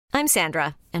I'm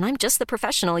Sandra, and I'm just the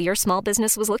professional your small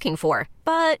business was looking for.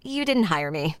 But you didn't hire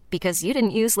me because you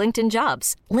didn't use LinkedIn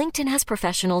Jobs. LinkedIn has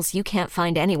professionals you can't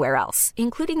find anywhere else,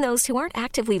 including those who aren't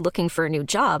actively looking for a new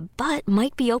job, but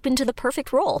might be open to the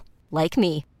perfect role, like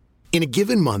me. In a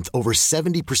given month, over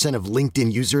 70% of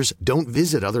LinkedIn users don't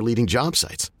visit other leading job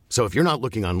sites. So if you're not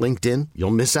looking on LinkedIn,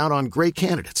 you'll miss out on great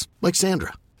candidates like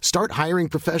Sandra. Start hiring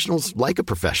professionals like a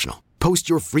professional. Post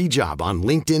your free job on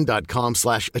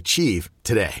linkedin.com/achieve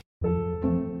today.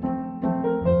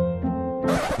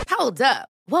 Hold up.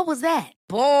 What was that?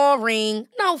 Boring.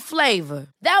 No flavor.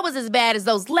 That was as bad as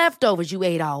those leftovers you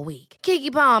ate all week.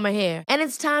 Keke Palmer here, and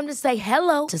it's time to say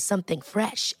hello to something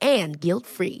fresh and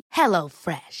guilt-free. Hello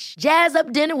Fresh. Jazz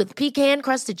up dinner with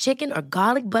pecan-crusted chicken or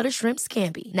garlic butter shrimp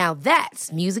scampi. Now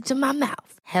that's music to my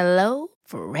mouth. Hello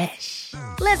Fresh.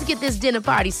 Let's get this dinner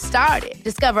party started.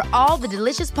 Discover all the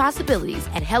delicious possibilities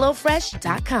at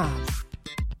hellofresh.com.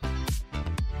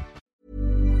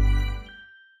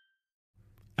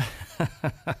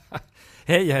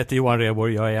 Hej, jag heter Johan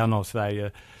Rheborg. Jag är en av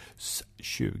Sveriges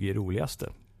 20 roligaste.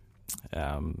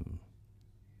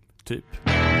 Typ.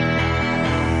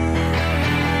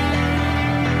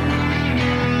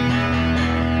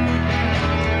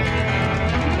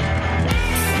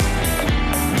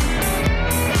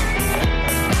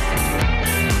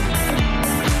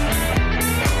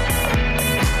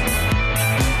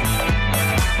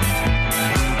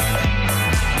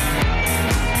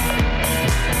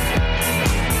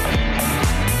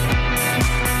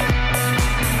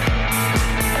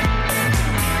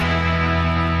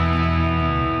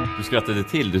 Skrattade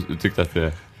till, du tyckte att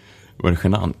det var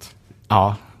genant.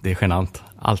 Ja, det är genant.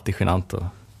 Alltid genant att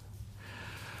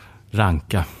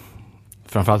ranka.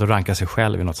 Framförallt att ranka sig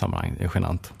själv i något sammanhang. Det är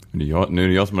genant. Nu är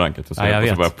det jag som har rankat och så jag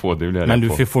vet. Bara på det. Men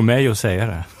du får mig att säga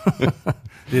det.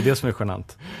 Det är det som är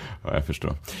genant. Ja, jag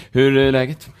förstår. Hur är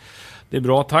läget? Det är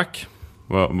bra, tack.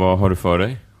 Vad har du för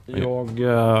dig?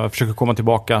 Jag försöker komma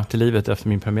tillbaka till livet efter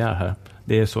min premiär här.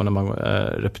 Det är så när man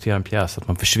repeterar en pjäs att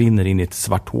man försvinner in i ett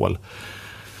svart hål.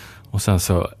 Och sen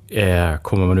så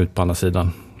kommer man ut på andra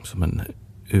sidan som en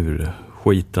ur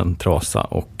skiten trasa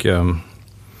och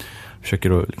försöker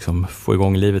då liksom få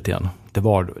igång livet igen.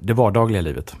 Det vardagliga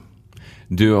livet.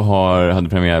 Du hade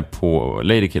premiär på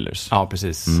Lady Killers. Ja,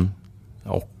 precis.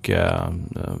 Och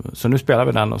så nu spelar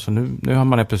vi den och så nu har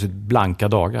man plötsligt blanka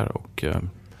dagar och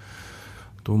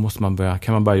då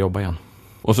kan man börja jobba igen.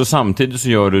 Och så samtidigt så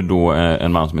gör du då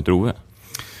en man som heter Ove.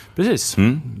 Precis.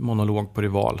 Monolog på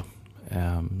Rival.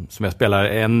 Som jag spelar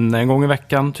en gång i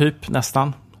veckan typ,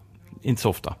 nästan. Inte så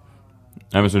ofta.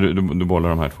 Nej, men så du bollar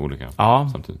de här två olika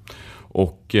samtidigt.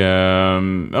 Och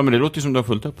men det låter ju som du har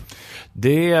fullt upp.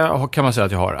 Det kan man säga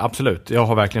att jag har, absolut. Jag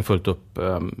har verkligen fullt upp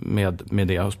med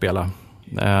det att spela.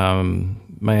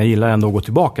 Men jag gillar ändå att gå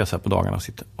tillbaka så här på dagarna och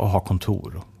sitta och ha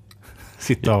kontor. Och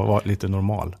sitta och vara lite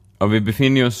normal. Ja, vi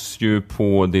befinner oss ju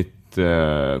på ditt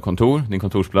kontor, din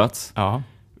kontorsplats. Ja.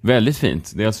 Väldigt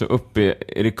fint. Det är alltså uppe,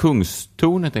 är det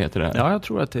Kungstornet det heter det här? Ja, jag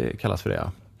tror att det kallas för det.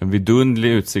 Ja. En vidundlig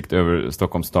utsikt över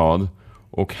Stockholms stad.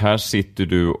 Och här sitter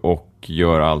du och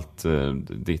gör allt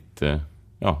ditt...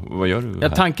 vad gör du här?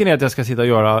 Tanken är att jag ska sitta och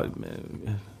göra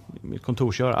mitt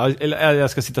kontorsgöra. Eller jag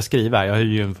ska sitta och skriva. Jag har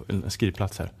ju en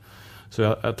skrivplats här.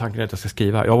 Så tanken är att jag ska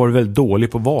skriva. Jag har varit väldigt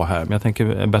dålig på att vara här, men jag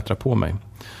tänker bättra på mig.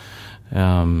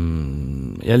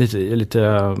 Jag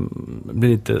blir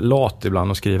lite lat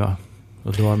ibland att skriva.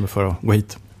 Och drar mig för att gå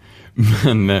hit.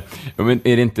 Men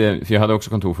är det inte... För jag hade också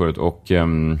kontor förut och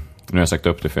nu har jag sagt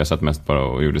upp det för jag satt mest bara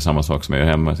och gjorde samma sak som jag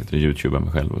gör hemma. Jag sitter och YouTuber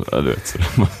mig själv. Och, du vet, så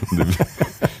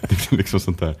det blir liksom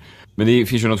sånt där. Men det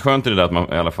finns ju något skönt i det där att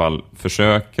man i alla fall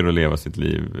försöker att leva sitt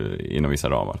liv inom vissa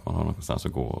ramar. Att man har någonstans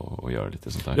att gå och göra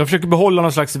lite sånt där. Jag försöker behålla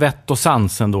någon slags vett och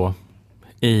sans ändå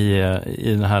i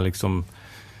den här liksom...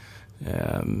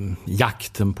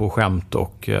 jakten på skämt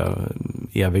och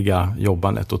eviga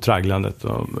jobbandet och tragglandet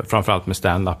och framförallt med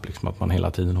stand-up liksom, att man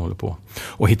hela tiden håller på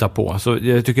och hittar på. Så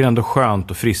jag tycker det är ändå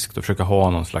skönt och friskt att försöka ha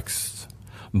någon slags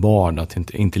bard, att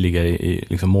inte ligga i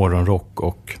liksom morgonrock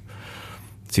och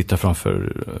sitta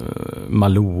framför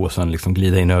Malou och sen liksom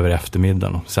glida in över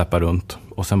eftermiddagen och säppa runt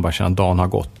och sen bara känna att dagen har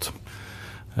gått.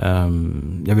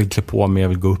 Jag vill klä på mig, jag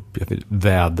vill gå upp, jag vill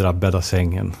vädra, bädda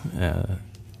sängen,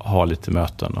 ha lite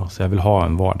möten. Så jag vill ha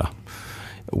en vardag.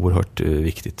 Oerhört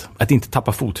viktigt. Att inte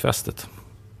tappa fotfästet.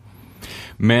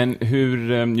 Men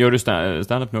hur gör du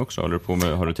stand-up nu också?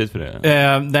 Har du tid för det?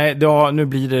 Nej, nu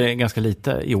blir det ganska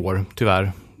lite i år,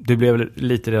 tyvärr. Det blev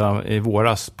lite redan i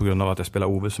våras på grund av att jag spelar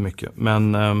Ove så mycket.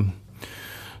 Men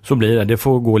så blir det. Det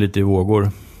får gå lite i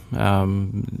vågor.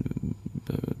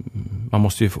 Man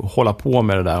måste ju hålla på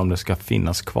med det där om det ska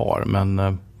finnas kvar.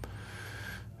 Men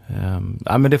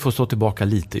Men det får stå tillbaka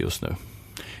lite just nu.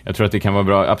 Jag tror att det kan vara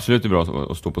bra, absolut är bra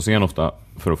att stå på scen ofta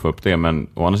för att få upp det, men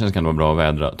å andra sidan kan det vara bra att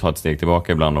vädra, ta ett steg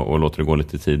tillbaka ibland och låta det gå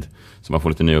lite tid så man får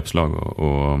lite nya uppslag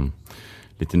och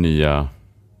lite nya.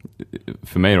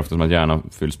 För mig är det ofta som att hjärnan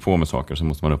fylls på med saker, så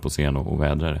måste man upp på scen och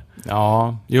vädra det.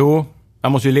 Ja, jo,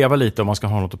 man måste ju leva lite om man ska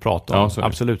ha något att prata om. Ja,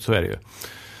 absolut, så är det ju.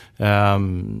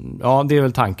 Ja, det är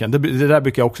väl tanken. Det där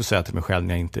brukar jag också säga till mig själv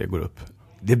när jag inte går upp.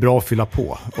 Det är bra att fylla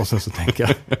på, och sen så tänker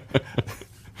jag.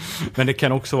 Men det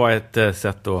kan också vara ett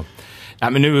sätt att...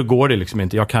 Nej, men nu går det liksom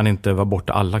inte. Jag kan inte vara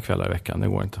borta alla kvällar i veckan. Det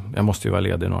går inte. Jag måste ju vara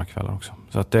ledig några kvällar också.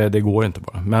 Så att det går inte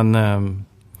bara. Men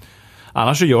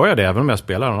annars så gör jag det. Även om jag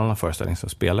spelar en annan föreställning så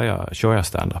kör jag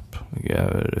stand-up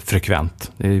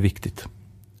frekvent. Det är viktigt.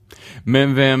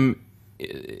 Men vem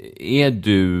är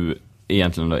du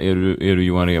egentligen då? Är du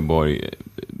Johan Rheborg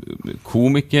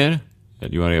komiker?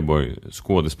 Eller Johan Rheborg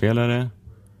skådespelare?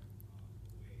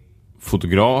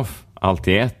 Fotograf? Allt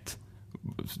i ett?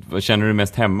 Vad känner du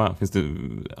mest hemma? Finns det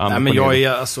Nej, men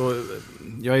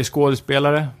jag är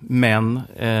skådespelare, men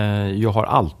jag har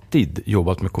alltid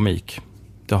jobbat med komik.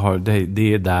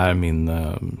 Det är där min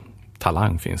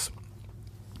talang finns.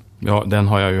 Ja, den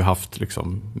har jag ju haft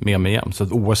liksom med mig igen. Så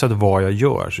att oavsett vad jag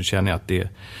gör så känner jag att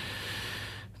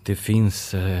det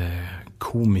finns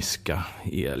komiska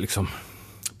liksom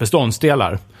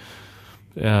beståndsdelar.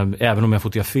 Även om jag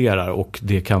fotograferar, och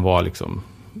det kan vara liksom,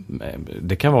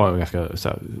 det kan vara ganska så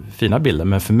här, fina bilder,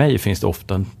 men för mig finns det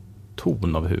ofta en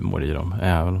ton av humor i dem.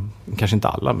 Kanske inte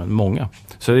alla, men många.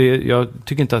 Så jag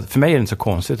tycker inte att, för mig är det inte så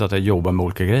konstigt att jag jobbar med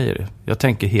olika grejer. Jag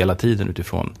tänker hela tiden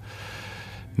utifrån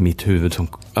mitt huvud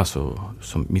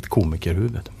som mitt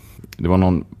komikerhuvud. Det var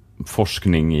någon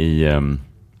forskning i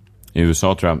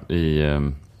USA, tror jag,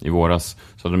 i våras,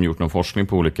 så hade de gjort någon forskning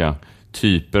på olika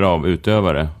typer av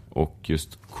utövare, och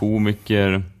just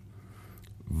komiker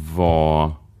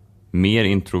var mer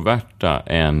introverta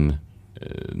än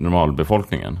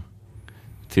normalbefolkningen.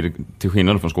 Till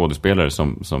skillnad från skådespelare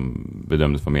som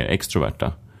bedömdes vara mer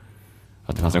extroverta.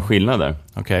 Att det fanns en skillnad där.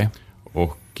 Okej.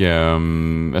 Och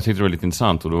jag tyckte det var lite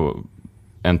intressant, och då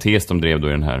en tes de drev då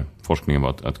i den här forskningen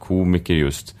var att komiker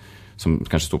just, som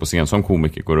kanske står på scen som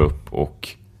komiker, går upp och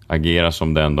agerar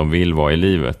som den de vill vara i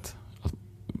livet.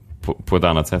 På ett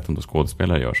annat sätt än då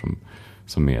skådespelare gör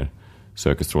som mer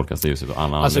söker strålkastarljuset och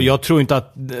annan. Alltså jag tror inte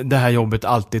att det här jobbet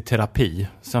alltid är terapi.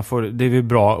 Sen det är väl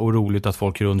bra och roligt att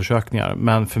folk gör undersökningar.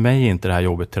 Men för mig är inte det här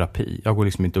jobbet terapi. Jag går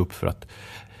liksom inte upp för att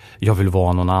jag vill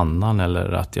vara någon annan,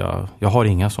 eller att jag har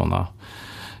inga sådana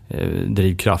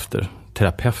drivkrafter.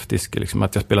 Terapeutisk, liksom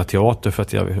att jag spelar teater för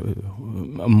att jag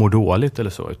mår dåligt eller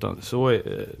så. Utan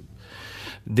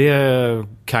det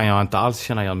kan jag inte alls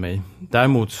känna igen mig.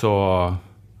 Däremot så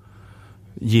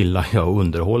gillar jag att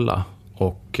underhålla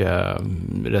och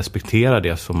respektera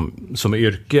det som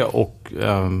yrke, och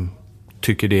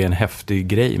tycker det är en häftig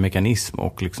grej, mekanism,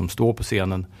 och liksom stå på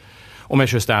scenen. Om jag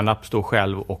kör stand-up, stå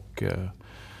själv och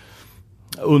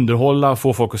underhålla,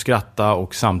 få folk att skratta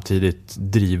och samtidigt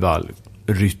driva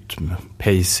rytm,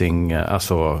 pacing,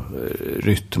 alltså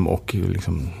rytm och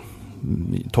liksom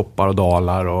toppar och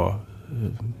dalar, och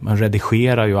man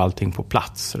redigerar ju allting på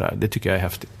plats så där. Det tycker jag är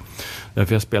häftigt.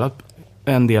 Därför har jag spelat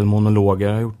en del monologer.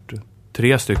 Jag har gjort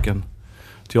 3 stycken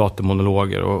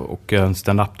teatermonologer och en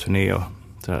stand-up-turné. Och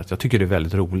så där. Jag tycker det är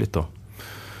väldigt roligt då.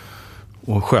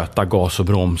 Och sköta gas och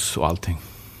broms och allting.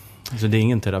 Så det är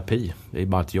ingen terapi. Det är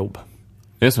bara ett jobb.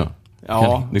 Det är så?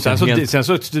 Ja. Sen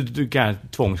så kan jag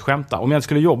tvångsskämta. Om jag inte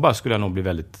skulle jobba skulle jag nog bli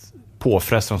väldigt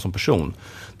påfrestande som person.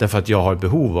 Därför att jag har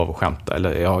behov av att skämta.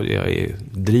 Eller jag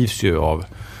drivs ju av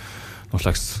någon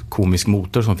slags komisk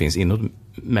motor som finns inom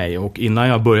mig. Och innan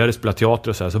jag började spela teater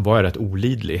och så var jag rätt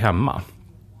olidlig hemma.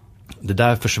 Det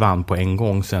där försvann på en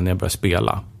gång sen när jag började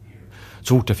spela.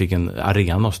 Så fort jag fick en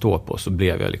arena att stå på så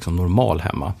blev jag liksom normal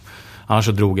hemma. Annars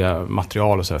så drog jag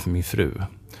material och så här för min fru.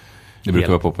 Det brukar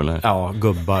vara populärt. Ja,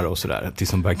 gubbar och sådär.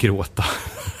 Tills hon började gråta.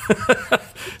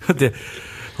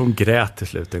 Hon grät till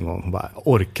slut en gång. Hon bara,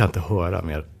 orkar inte höra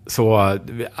mer. Så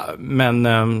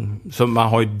man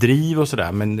har ju driv och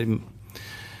sådär. Men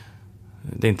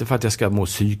det är inte för att jag ska må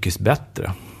psykiskt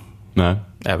bättre. Nej.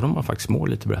 Även om man faktiskt mår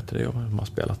lite bättre, det gör man har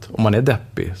spelat. Om man är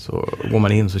deppig så går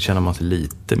man in så känner man sig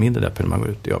lite mindre deppig när man går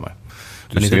ut, det gör man.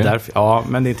 Men det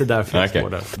är inte därför jag står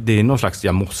där. Det är någon slags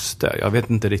jag måste. Jag vet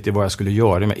inte riktigt vad jag skulle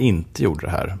göra om jag inte gjorde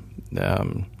det här.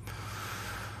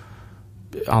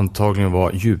 Antagligen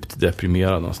var djupt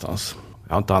deprimerad någonstans.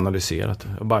 Jag har inte analyserat det.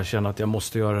 Jag bara känner att jag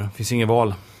måste göra det. Det finns inget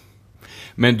val.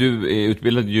 Men du är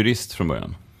utbildad jurist från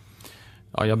början?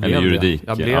 Ja, jag blev juridik.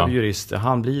 Jag blev jurist.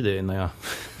 Han blir det när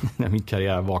min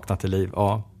karriär vaknade till liv.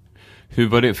 Ja. Hur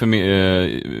var det? För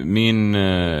min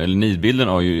nidbilden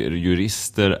av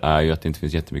jurister är ju att det inte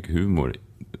finns jättemycket humor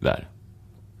där.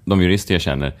 De jurister jag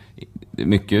känner,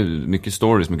 mycket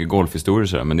stories, mycket golfhistorier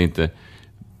sådär, men det är inte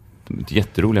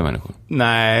jätteroliga människor.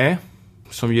 Nej,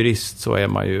 som jurist så är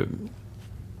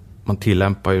man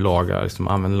tillämpar ju lagar, liksom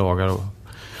använder lagar och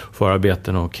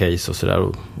förarbeten och case och sådär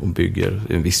och bygger.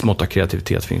 En viss mått av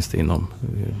kreativitet finns det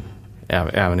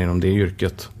även inom det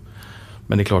yrket.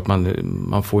 Men det är klart,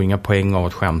 man får inga poäng av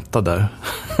att skämta där.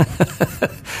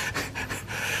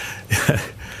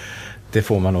 Det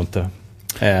får man nog inte.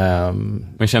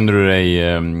 Men kände du dig...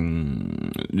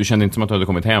 Du kände inte som att du hade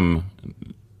kommit hem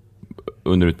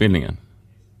under utbildningen?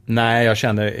 Nej, jag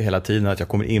kände hela tiden att jag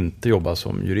kommer inte jobba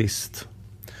som jurist.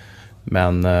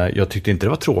 Men jag tyckte inte det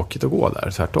var tråkigt att gå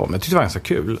där, tvärtom. Jag tyckte det var ganska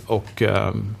kul. Och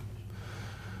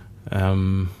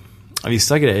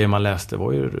vissa grejer man läste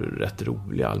var ju rätt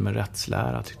roliga. Allmän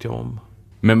rättslära tyckte jag om.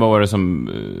 Men vad var det som,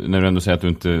 när du ändå säger att du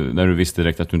inte, när du visste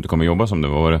direkt att du inte kommer jobba som det,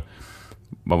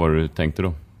 vad var det du tänkte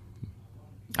då?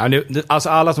 Ja, alltså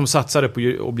alla som satsade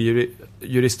på att bli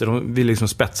jurister, de ville liksom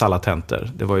spetsa alla tentor.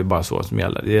 Det var ju bara så som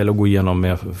gäller. Det gäller att gå igenom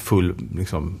med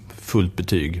fullt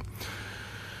betyg.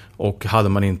 Och hade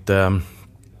man inte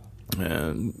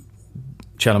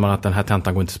känner man att den här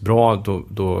tentan går inte så bra,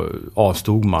 då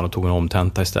avstod man och tog en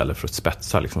omtenta istället för att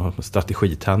spetsa liksom,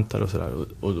 strategitentor och sådär.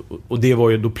 Och det var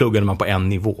ju, då pluggade man på en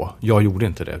nivå. Jag gjorde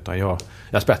inte det, utan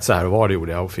jag spetsade här och var, det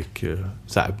gjorde jag, och fick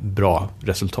så här bra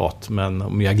resultat. Men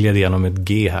om jag gled igenom ett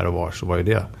G här och var, så var ju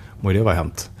det var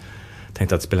hänt. Jag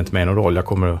tänkte att det spelar inte mig någon roll.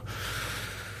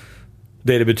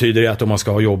 Det betyder att om man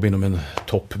ska ha jobb inom en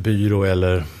toppbyrå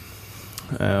eller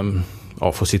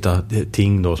få sitta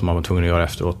ting då som man var tvungen att göra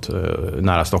efteråt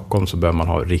nära Stockholm, så behöver man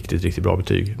ha riktigt, riktigt bra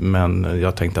betyg. Men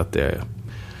jag tänkte att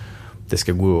det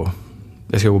ska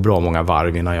gå bra många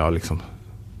varv innan jag liksom,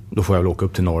 då får jag väl åka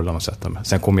upp till Norrland och sätta mig.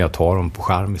 Sen kommer jag ta dem på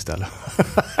skärm istället.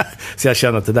 Så jag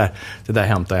känner att det där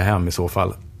hämtar jag hem i så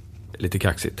fall. Lite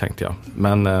kaxigt tänkte jag.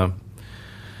 Men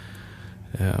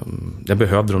jag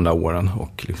behövde de där åren,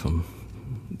 och liksom,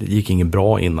 det gick inget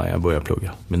bra innan jag började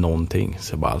plugga med någonting.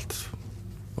 Så allt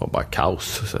var bara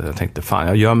kaos. Så jag tänkte, fan,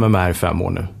 jag gör mig här i 5 år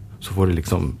nu. Så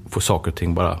får saker och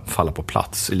ting bara falla på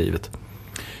plats i livet.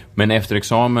 Men efter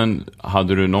examen,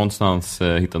 hade du någonstans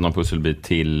hittat någon pusselbit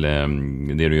till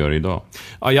det du gör idag?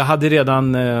 Ja, jag hade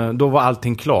redan, då var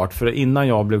allting klart. För innan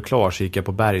jag blev klar så gick jag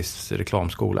på Bergs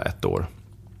reklamskola 1 år.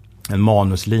 En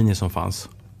manuslinje som fanns,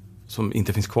 som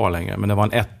inte finns kvar längre. Men det var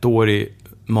en 1-årig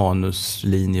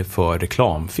manuslinje för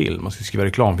reklamfilm. Man skulle skriva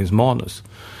reklamfilmsmanus.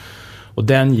 Och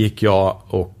den gick jag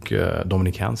och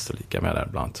Dominic Henster lika med där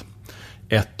bland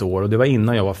 1 år. Och det var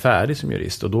innan jag var färdig som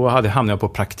jurist. Och då hamnade jag på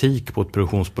praktik på ett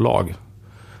produktionsbolag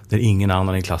där ingen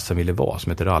annan i klassen ville vara, som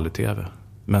heter Rally-TV.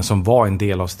 Men som var en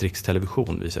del av Strix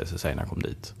Television, visade sig när jag kom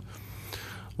dit.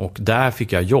 Och där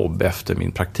fick jag jobb efter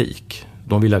min praktik.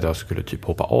 De ville att jag skulle typ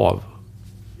hoppa av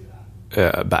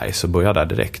Bergs och börja där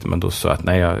direkt. Men då sa jag att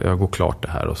nej, jag går klart det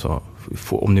här, och så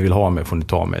om ni vill ha mig får ni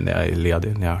ta mig när jag är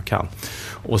ledig, när jag kan.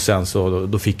 Och sen så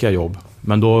då fick jag jobb.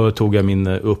 Men då tog jag min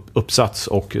uppsats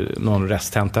och någon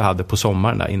resttenta jag hade på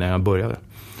sommaren där innan jag började.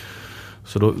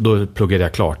 Så då pluggade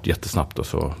jag klart jättesnabbt, och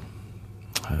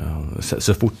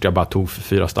så fort jag bara tog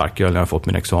 4 starköl när jag fått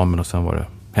min examen, och sen var det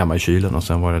hemma i kylen, och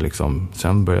sen var det liksom,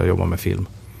 sen började jag jobba med film.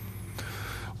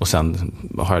 Och sen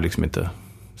har jag liksom inte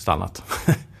stannat.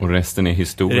 Och resten är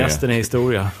historia. Resten är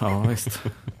historia, ja visst.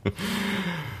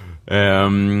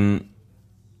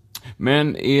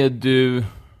 Men är du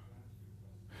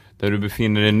där du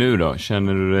befinner dig nu då?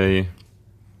 Känner du dig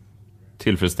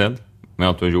tillfredsställd med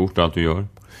allt du har gjort och allt du gör?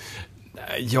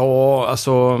 Ja,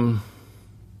 alltså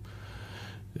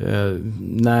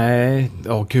nej,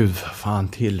 gud, fan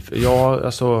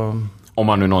alltså om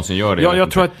man nu någonsin gör det. Ja,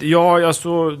 jag tror att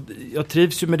jag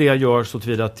trivs ju med det jag gör, så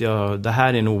tillvida att det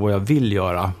här är nog vad jag vill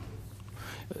göra.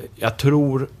 Jag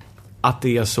tror att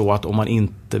det är så att om man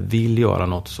inte vill göra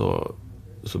något så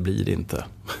blir det inte.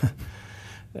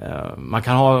 Man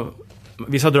kan ha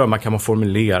vissa drömmar kan man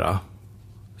formulera,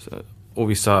 och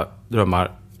vissa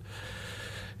drömmar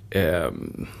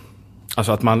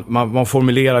alltså att man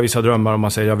formulerar vissa drömmar och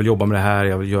man säger jag vill jobba med det här,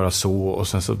 jag vill göra så, och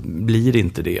sen så blir det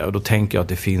inte det. Och då tänker jag att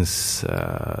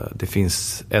det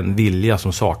finns en vilja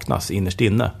som saknas innerst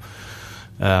inne.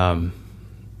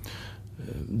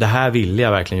 Det här vill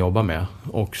jag verkligen jobba med,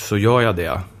 och så gör jag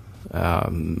det.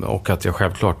 Och att jag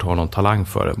självklart har någon talang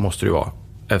för det, måste det vara,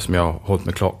 eftersom jag har hållit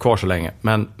mig kvar så länge.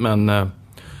 Men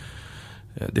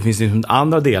det finns liksom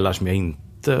andra delar som jag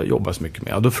inte jobbar så mycket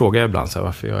med. Och då frågar jag ibland så här,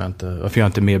 varför gör jag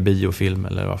inte mer biofilm,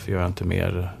 eller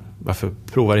varför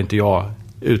provar inte jag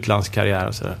utlandskarriär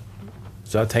och sådär.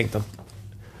 Så jag har tänkt att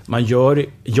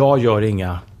jag gör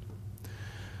inga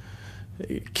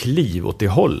kliv åt det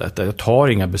hållet. Jag tar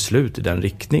inga beslut i den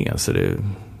riktningen. Så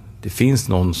det finns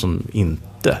någon som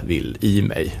inte vill i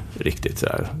mig riktigt. Så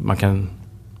där.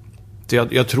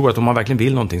 Jag tror att om man verkligen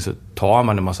vill någonting så tar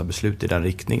man en massa beslut i den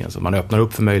riktningen. Så man öppnar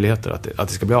upp för möjligheter att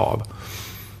det ska bli av.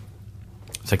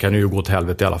 Sen kan det ju gå till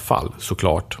helvete i alla fall,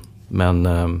 såklart. Men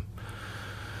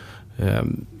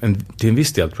till en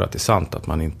viss del tror jag att det är sant att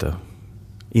man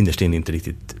innerst inne inte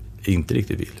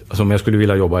riktigt vill. Alltså om jag skulle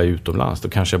vilja jobba utomlands, då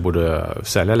kanske jag borde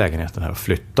sälja lägenheten här och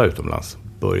flytta utomlands.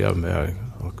 Börja med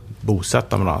att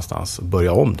bosätta mig någonstans och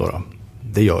börja om då.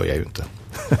 Det gör jag ju inte.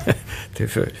 Det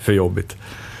är för jobbigt.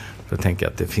 För jag tänker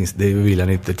att det viljan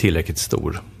inte är tillräckligt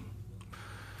stor.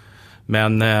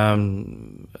 Men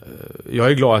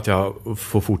jag är glad att jag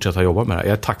får fortsätta jobba med det här.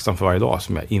 Jag är tacksam för varje dag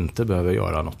som jag inte behöver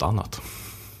göra något annat.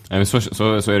 Nej, men så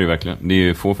är det ju verkligen. Det är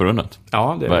ju få förunnat.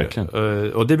 Ja, det är verkligen.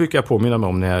 Det. Och det brukar jag påminna mig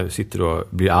om när jag sitter och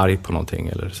blir arg på någonting.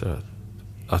 Eller så,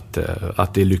 att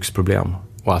det är lyxproblem.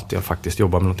 Och att jag faktiskt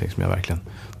jobbar med någonting som jag verkligen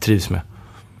trivs med.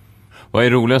 Vad är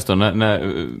roligast då?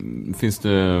 Finns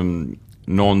det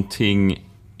någonting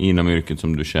inom yrket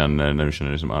som du känner när du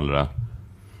känner det som allra...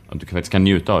 Att du faktiskt kan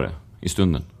njuta av det i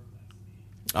stunden?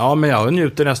 Ja, men jag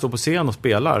njuter när jag står på scen och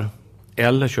spelar.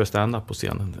 Eller kör stand-up på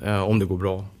scenen, om det går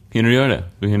bra. Hinner du göra det?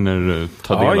 Du hinner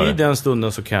ta del av det? Ja, i den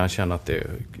stunden så kan jag känna att det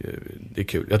är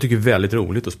kul. Jag tycker det är väldigt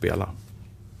roligt att spela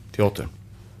teater.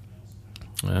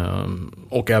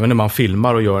 Och även när man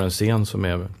filmar och gör en scen som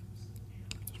är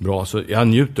bra, så jag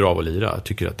njuter av att lira. Jag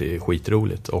tycker att det är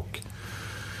skitroligt. Och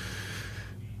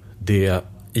det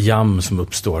jam som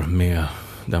uppstår med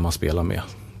där man spelar med,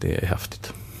 det är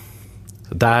häftigt.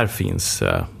 Så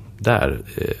där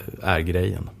är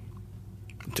grejen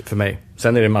för mig.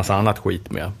 Sen är det en massa annat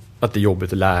skit med. Att det är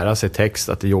jobbigt att lära sig text,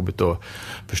 att det är jobbigt att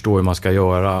förstå hur man ska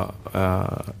göra,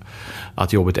 att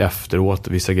det är jobbigt efteråt,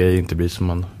 vissa grejer inte blir som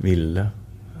man ville,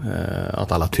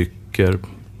 att alla tycker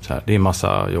så här. Det är en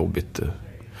massa jobbigt.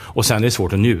 Och sen är det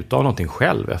svårt att njuta av någonting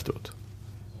själv efteråt.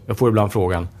 Jag får ibland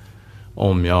frågan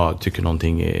om jag tycker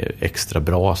någonting är extra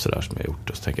bra så där som jag gjort,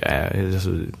 och så tänker jag, alltså,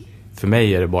 för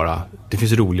mig är det bara, det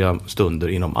finns roliga stunder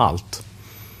inom allt.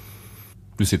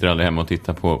 Du sitter aldrig hemma och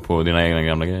tittar på dina egna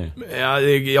gamla grejer?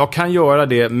 Jag kan göra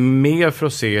det mer för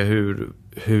att se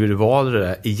hur var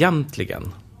det egentligen.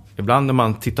 Ibland när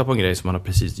man tittar på en grej som man har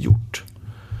precis gjort,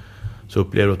 så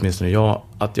upplever åtminstone jag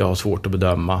att jag har svårt att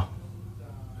bedöma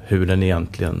hur den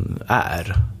egentligen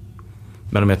är.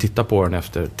 Men om jag tittar på den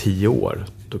efter 10 år,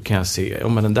 då kan jag se, ja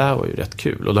men den där var ju rätt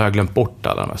kul. Och då har jag glömt bort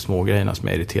alla de här små grejerna som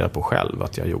jag är irriterad på själv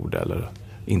att jag gjorde eller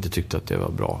inte tyckte att det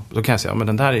var bra. Då kan jag säga, ja men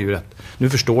den där är ju rätt. Nu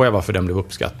förstår jag varför den blev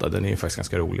uppskattad. Den är ju faktiskt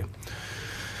ganska rolig.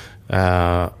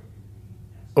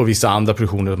 Och vissa andra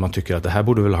produktioner att man tycker att det här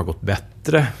borde väl ha gått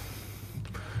bättre.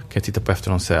 Kan jag titta på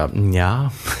efterhand och säga,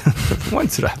 nja, det var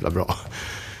inte så jävla bra.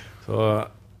 Så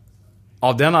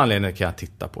av den anledningen kan jag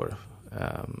titta på det.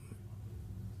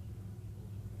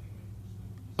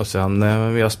 Och sen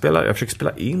jag försöker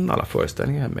spela in alla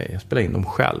föreställningar med. Jag spelar in dem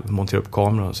själv, monterar upp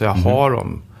kameran, så jag har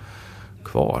dem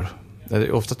kvar.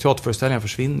 Ofta teaterföreställningar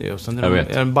försvinner ju, och sen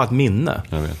är det bara ett minne.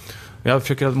 Jag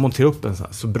försöker montera upp en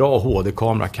så bra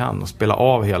HD-kamera kan och spela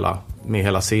av med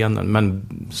hela scenen, men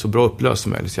så bra upplöst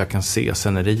som möjligt så jag kan se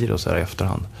scenerier och så här i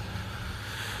efterhand.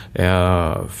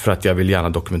 För att jag vill gärna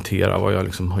dokumentera vad jag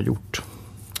liksom har gjort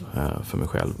för mig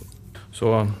själv.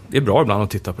 Så det är bra ibland att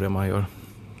titta på det man gör.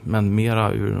 Men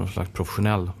mera ur någon slags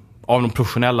av någon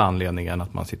professionell anledning än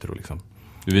att man sitter och liksom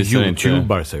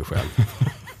YouTubar sig själv.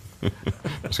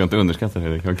 Jag ska inte underskatta det,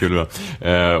 det kan vara kul då.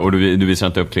 Och du visar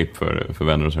inte upp klipp för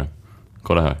vänner och så.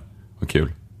 Kolla här, vad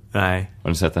kul. Nej. Har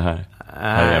du sett det här?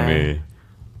 Här är vi.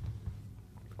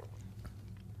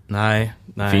 Nej.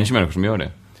 Det finns ju människor som gör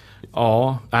det.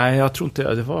 Ja, nej jag tror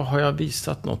inte har jag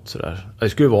visat något sådär. Det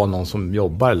skulle vara någon som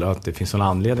jobbar eller att det finns någon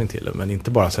anledning till det, men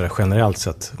inte bara sådär generellt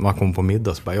sett. Man kommer på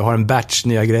middag och så bara, jag har en batch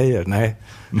nya grejer. Nej,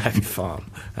 fan.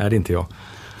 Nej, det är inte jag.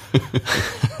 Det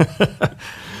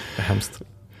är hemskt.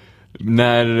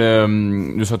 När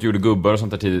du sa att du gjorde gubbar och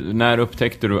sånt där tid, när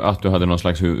upptäckte du att du hade någon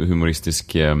slags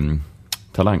humoristisk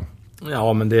talang?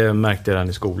 Ja, men det märkte jag redan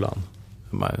i skolan.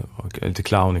 Lite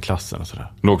clown i klassen och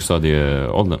sådär.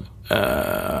 Lågstadieåldern?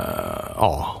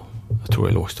 Ja, jag tror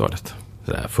det är lågstadiet.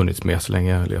 Det har funnits med så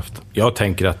länge jag har levt. Jag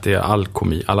tänker att det är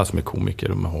alla som är komiker,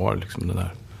 de har liksom den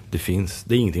där. Det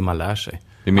är ingenting man lär sig.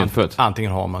 Det är medfött.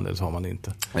 Antingen har man det eller så har man det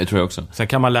inte. Det tror jag också. Sen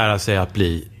kan man lära sig att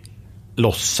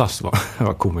låtsas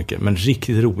vara komiker, men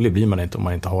riktigt rolig blir man inte om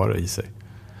man inte har det i sig.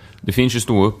 Det finns ju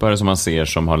ståuppare som man ser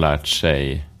som har lärt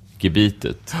sig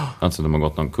gebitet. Alltså de har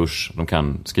gått någon kurs, de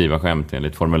kan skriva skämt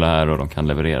enligt formulär och de kan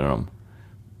leverera dem.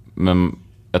 Men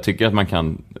jag tycker att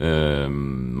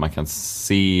man kan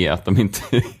se att de inte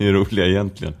är roliga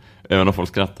egentligen, även om folk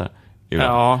skrattar.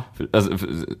 Ja.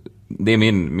 Det är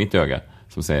mitt öga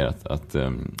som säger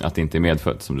att det inte är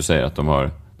medfött, som du säger, att de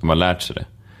har lärt sig det.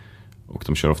 Och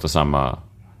de kör ofta samma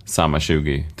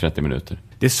 20-30 minuter.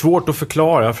 Det är svårt att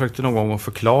förklara. Jag försökte någon gång att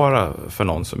förklara för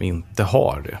någon som inte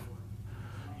har det.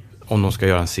 Om de ska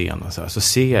göra en scen så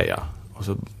ser jag.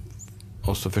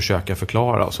 Och så försöker jag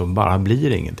förklara och så bara blir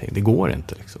det ingenting. Det går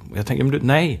inte liksom. Jag tänker, men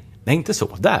nej, inte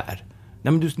så. Där.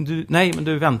 Nej, men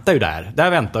du väntar ju där.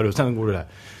 Där väntar du, sen går du där.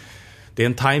 Det är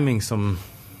en timing som...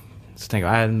 Så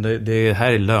tänker jag, det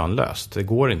här är lönlöst. Det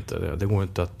går inte. Det går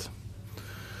inte att...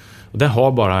 Och den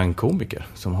har bara en komiker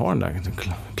som har den där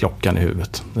klockan i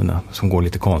huvudet. Den där, som går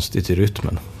lite konstigt i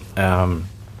rytmen.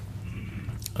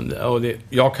 Och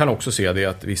jag kan också se det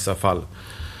att i vissa fall...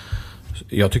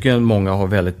 Jag tycker att många har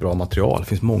väldigt bra material. Det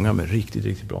finns många med riktigt,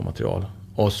 riktigt bra material.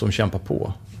 Och som kämpar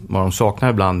på. Vad de saknar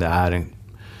ibland är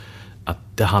att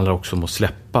det handlar också om att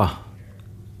släppa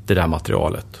det där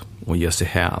materialet. Och ge sig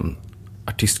hän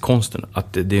artistkonsten.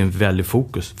 Att det är en väldig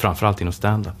fokus, framförallt inom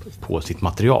stand-up, på sitt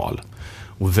material.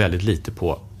 Och väldigt lite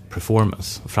på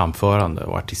performance, framförande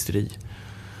och artisteri.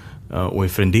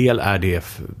 Och för en del är det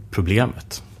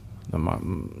problemet.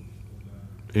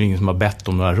 Det är ingen som har bett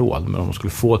om några råd, men om de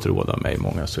skulle få ett råd av mig,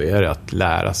 många, så är det att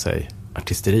lära sig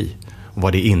artisteri och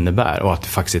vad det innebär, och att det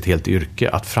faktiskt är ett helt yrke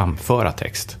att framföra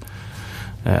text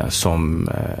som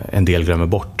en del glömmer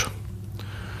bort.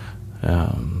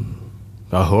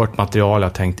 Jag har hört material, jag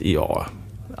har tänkt, jag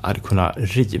hade kunnat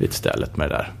rivit stället med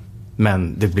det där,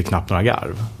 men det blir knappt några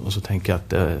garv. Och så tänker jag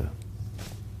att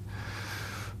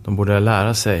de borde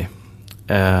lära sig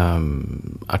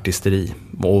artisteri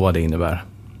och vad det innebär.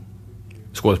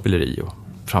 Skådespeleri och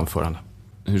framförande.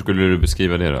 Hur skulle du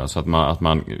beskriva det då? Så att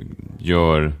man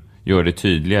gör det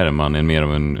tydligare, man är mer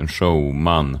av en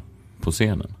showman på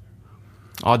scenen.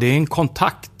 Ja, det är en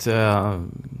kontakt.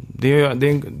 Det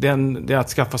är att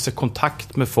skaffa sig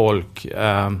kontakt med folk.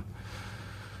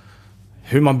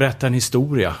 Hur man berättar en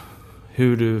historia.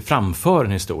 Hur du framför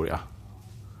en historia.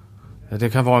 Det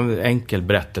kan vara en enkel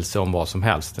berättelse om vad som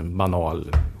helst. En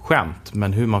banal skämt.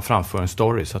 Men hur man framför en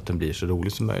story så att den blir så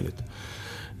rolig som möjligt.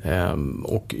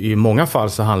 Och i många fall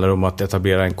så handlar det om att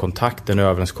etablera en kontakt, en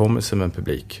överenskommelse med en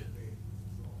publik.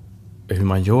 Hur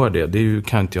man gör det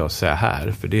kan inte jag säga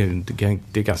här, för det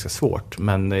är ganska svårt,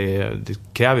 men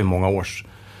det kräver många års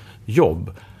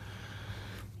jobb.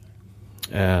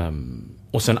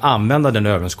 Och sen använda den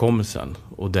överenskommelsen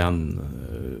och den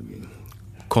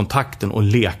kontakten och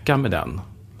leka med den.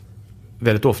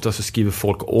 Väldigt ofta så skriver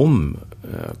folk om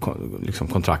liksom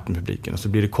kontrakt med publiken, och så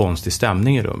blir det konstig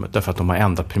stämning i rummet därför att de har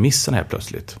ändrat premissen här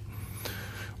plötsligt.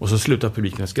 Och så slutar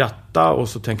publiken att skratta, och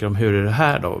så tänker de, hur är det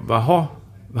här då? Jaha,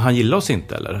 han gillar oss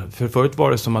inte eller? För förut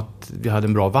var det som att vi hade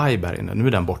en bra vibe här inne, nu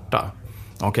är den borta.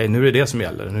 Okej, nu är det som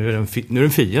gäller, nu är det en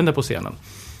fiende på scenen.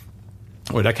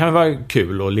 Och det där kan vara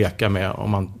kul att leka med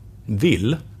om man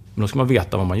vill, men då ska man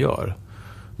veta vad man gör.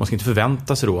 Man ska inte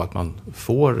förvänta sig då att man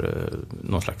får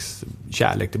någon slags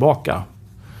kärlek tillbaka.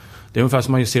 Det är ungefär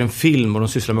som man ser en film och de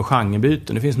sysslar med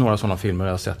genrebyten. Det finns några sådana filmer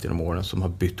jag har sett genom åren som har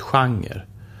bytt genre.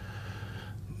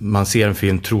 Man ser en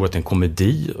film, tror att det är en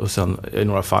komedi, och sen i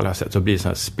några fall jag har sett så blir det sån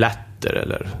här splatter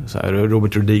eller så här.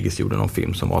 Robert Rodriguez gjorde någon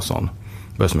film som var sån,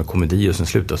 började som en komedi och sen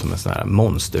slutade som en sån här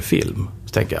monsterfilm.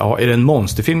 Så tänker jag, är det en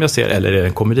monsterfilm jag ser eller är det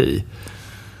en komedi?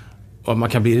 Och man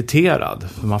kan bli irriterad.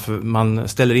 Man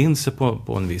ställer in sig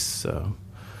på en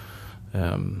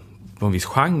viss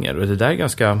genre. Och det där är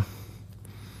ganska...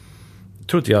 Jag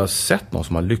tror inte jag har sett någon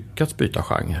som har lyckats byta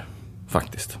genre,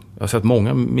 faktiskt. Jag har sett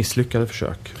många misslyckade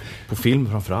försök. På film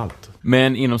framförallt.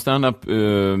 Men inom stand-up,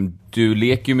 du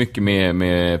leker ju mycket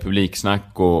med publiksnack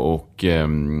och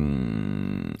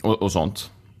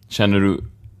sånt. Känner du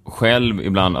själv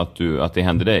ibland att det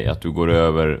händer dig, att du går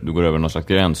över någon slags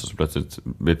gräns och så plötsligt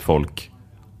blir folk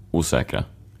osäkra?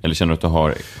 Eller känner du att du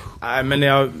har... Nej, men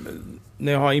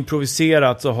när jag har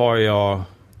improviserat så har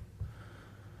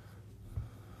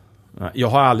jag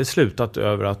har aldrig slutat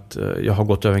över att jag har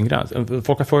gått över en gräns.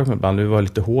 Folk har frågat mig ibland, du var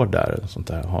lite hård där eller sånt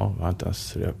där. Ja, jag har inte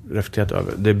ens reflekterat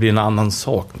över. Det blir en annan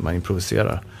sak när man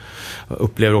improviserar. Jag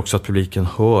upplever också att publiken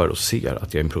hör och ser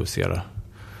att jag improviserar.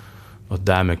 Och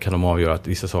därmed kan de avgöra att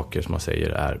vissa saker som man säger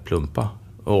är plumpa.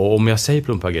 Och om jag säger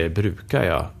plumpa grejer brukar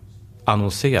jag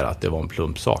annonsera att det var en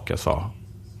plump sak jag sa.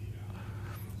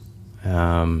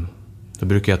 Då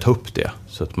brukar jag ta upp det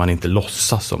så att man inte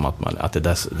låtsas som att det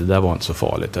där var inte så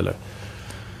farligt. Eller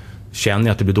känner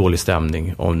jag att det blir dålig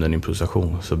stämning om en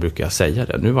improvisation, så brukar jag säga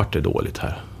det. Nu vart det dåligt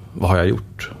här. Vad har jag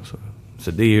gjort?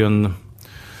 Så det är ju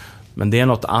Men det är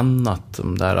något annat,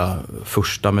 de där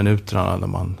första minuterna när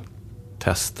man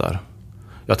testar.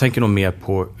 Jag tänker nog mer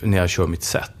på när jag kör mitt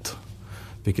set,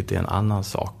 vilket är en annan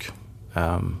sak.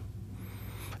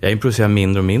 Jag improviserar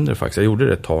mindre och mindre faktiskt. Jag gjorde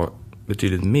det ett tag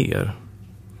betydligt mer.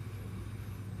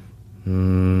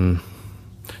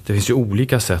 Det finns ju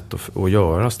olika sätt att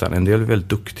göra ställ. En del är väldigt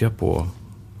duktiga på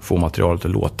att få materialet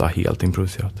att låta helt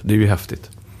improviserat. Det är ju häftigt.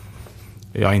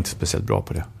 Jag är inte speciellt bra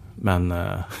på det. Men,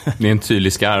 det är en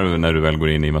tydlig skarv när du väl går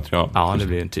in i material. Ja, det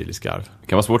blir en tydlig skarv. Det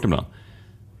kan vara svårt ibland.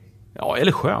 Ja,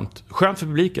 eller skönt. Skönt för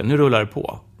publiken. Nu rullar det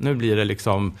på. Nu blir det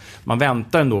liksom... Man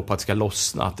väntar ändå på att det ska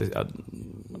lossna.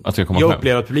 Att det komma jag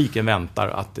upplever att publiken väntar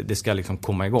att det ska liksom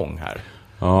komma igång här.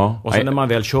 Ja. Och sen när man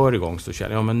väl kör igång så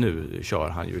känner jag, men nu kör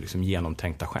han ju liksom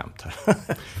genomtänkta skämt här.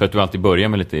 För att du alltid börjar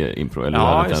med lite impro? Eller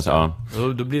ja, lite just det. Ja.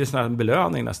 Då blir det sån här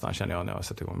belöning nästan, känner jag, när jag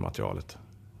sätter igång materialet.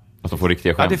 Att de får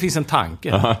riktiga skämt? Ja, det finns en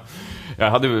tanke. Aha.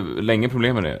 Jag hade länge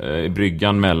problem med det. I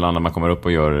bryggan mellan när man kommer upp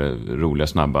och gör roliga,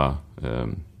 snabba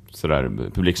sådär,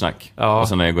 publiksnack. Ja. Och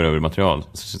sen när jag går över i material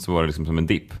så var det liksom som en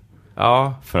dipp.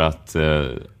 Ja. För att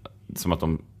som att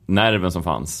nerven som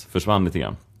fanns försvann lite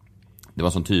grann. Det var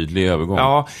en sån tydlig övergång.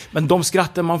 Ja, men de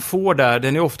skratten man får där,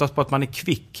 den är oftast på att man är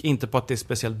kvick, inte på att det är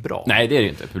speciellt bra. Nej, det är det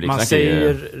inte. Publiksnack man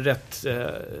säger rätt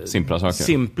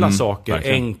simpla saker,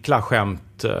 verkligen. Enkla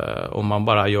skämt. Om man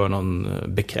bara gör någon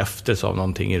bekräftelse av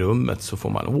någonting i rummet så får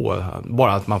man,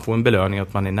 bara att man får en belöning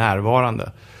att man är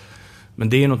närvarande. Men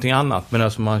det är någonting annat. Men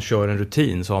alltså man kör en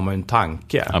rutin så har man ju en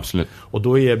tanke. Absolut. Och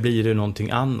då blir det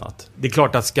någonting annat. Det är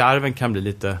klart att skarven kan bli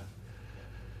lite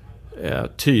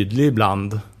tydlig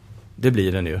ibland. Det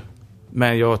blir den ju.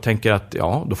 Men jag tänker att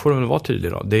ja, då får den väl vara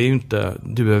tydlig då. Det är ju inte,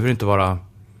 du behöver inte vara...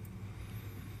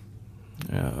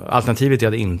 Alternativet är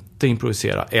att inte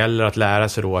improvisera. Eller att lära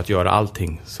sig då att göra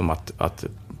allting. Som att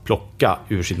plocka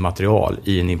ur sitt material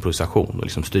i en improvisation. Och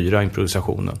liksom styra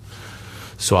improvisationen.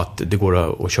 Så att det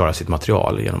går att köra sitt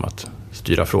material genom att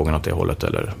styra frågan åt det hållet.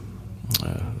 Eller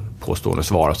påstående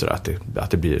svar och sådär.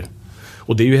 Att det blir...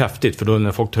 Och det är ju häftigt, för då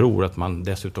när folk tror att man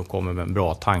dessutom kommer med en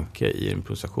bra tanke i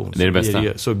improvisation, det är det bästa.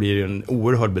 Så blir det en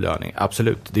oerhörd belöning.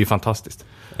 Absolut, det är ju fantastiskt.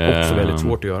 Också väldigt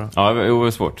svårt att göra. Ja, det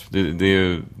är svårt.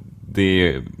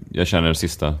 Det jag känner de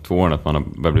sista 2 åren att man har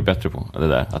börjat bli bättre på det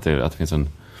där. Att det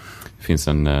finns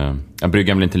en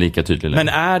bryggan blir inte lika tydlig längre.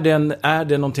 Men är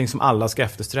det någonting som alla ska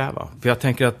eftersträva? För jag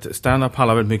tänker att stand-up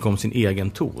handlar väldigt mycket om sin egen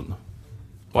ton.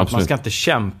 Och att man ska inte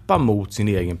kämpa mot sin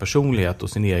egen personlighet och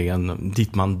sin egen,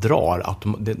 dit man drar.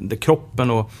 Det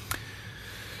kroppen och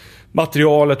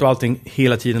materialet och allting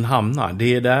hela tiden hamnar.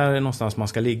 Det är där någonstans man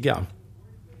ska ligga.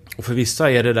 Och för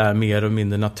vissa är det där mer och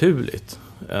mindre naturligt.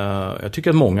 Jag tycker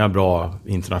att många bra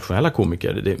internationella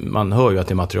komiker, man hör ju att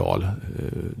det är material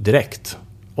direkt.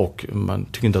 Och man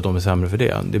tycker inte att de är sämre för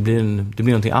det. Det blir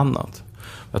någonting annat.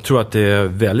 Jag tror att det är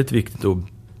väldigt viktigt att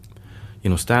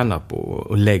inom stand-up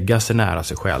och lägga sig nära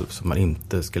sig själv så man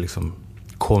inte ska liksom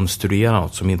konstruera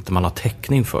något som inte man har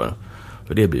täckning för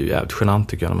det blir ju jävligt genant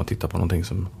tycker jag när man tittar på någonting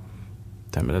som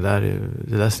men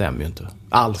det där stämmer ju inte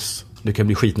alls. Det kan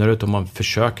bli skitnödigt om man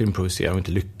försöker improvisera och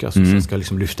inte lyckas och sen ska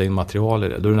liksom lyfta in material i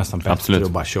det. Då är det nästan bättre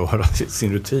att bara köra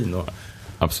sin rutin och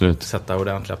sätta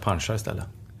ordentliga punchar istället.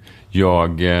 Jag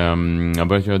har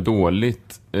börjat göra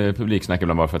dåligt publiksnack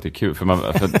ibland bara för att det är kul.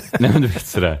 Nej men du vet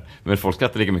sådär. Men folk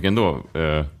skrattar lika mycket ändå.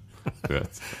 Du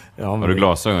vet. Ja, har du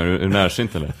glasögon? Är du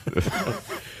närsynt eller?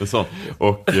 Så.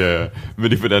 Och, men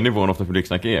det är på den nivån ofta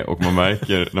publiksnack är. Och man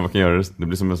märker när man kan göra det. Det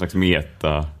blir som en slags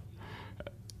meta.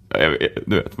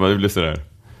 Du vet, man blir sådär.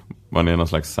 Man är någon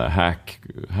slags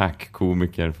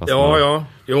hack-komiker. Ja.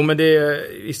 Jo men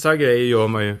vissa grejer gör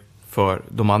man ju för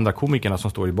de andra komikerna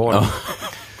som står i baren. Ja.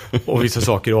 Och vissa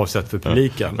saker är avsett för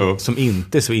publiken som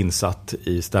inte är så insatt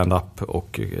i stand-up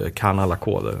och kan alla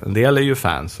koder. En del är ju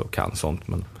fans och kan sånt,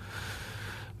 men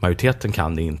majoriteten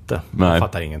kan det inte. De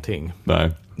fattar ingenting.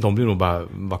 Nej. De blir nog bara,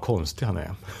 vad konstig han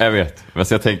är. Jag vet, men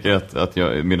jag tänker att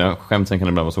mina skämt sen kan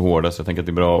ibland vara så hårda, så jag tänker att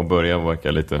det är bra att börja och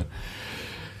verka lite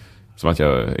som att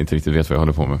jag inte riktigt vet vad jag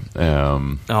håller på med.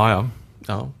 Ja.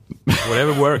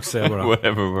 Whatever works, säger jag bara.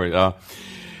 Whatever works, ja.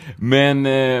 Men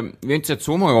vi har inte sett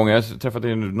så många gånger. Jag har träffat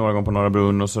dig några gånger på Norra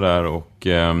Brunn och sådär. Och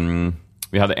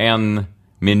vi hade 1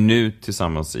 minut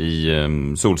tillsammans i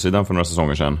Solsidan för några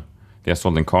säsonger sedan. Jag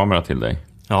sålde en kamera till dig.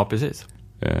 Ja, precis.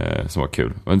 Som var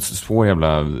kul. Och en svår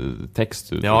jävla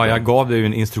text. Ja, jag gav dig ju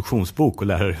en instruktionsbok att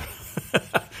lära dig.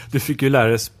 Du fick ju lära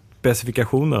dig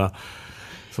specifikationerna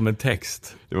som en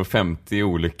text. Det var 50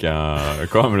 olika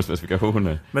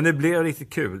kameraspecifikationer. Men det blev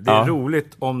riktigt kul. Det är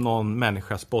roligt om någon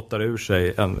människa spottar ur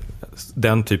sig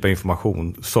den typ av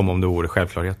information som om det vore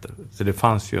självklarheter. Så det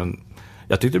fanns ju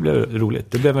Jag tyckte det blev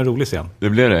roligt. Det blev en rolig scen. Det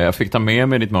blev det. Jag fick ta med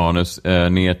mig ditt manus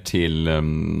ner till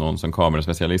någon som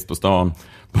kameraspecialist på stan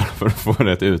bara för att få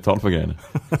rätt uttal på grejerna.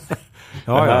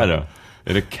 Ja, det här då?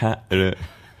 Är det...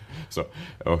 Så.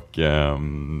 Och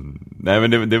nej,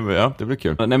 men det blir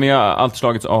kul. Nej, men jag har alltid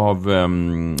slagits av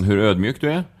hur ödmjuk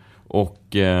du är. Och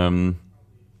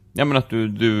ja, men att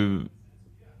du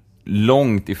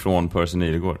långt ifrån Percy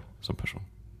Nilegård som person.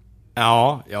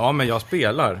 Ja, men jag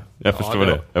spelar. Jag förstår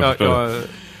det.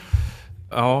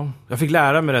 Jag fick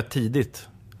lära mig rätt tidigt.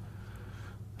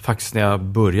 Faktiskt när jag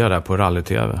började där på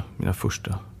rally-tv, mina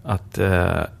första. Att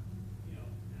det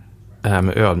här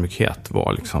med ödmjukhet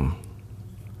var liksom...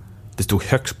 Det stod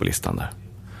högst på listan där.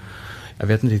 Jag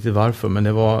vet inte riktigt varför, men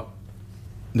det var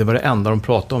det enda de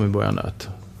pratade om i början.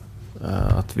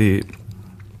 Att vi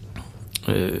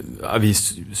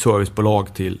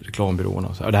servicebolag till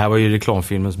reklambyråerna. Det här var ju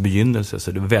reklamfilmens begynnelse,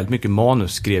 så det var väldigt mycket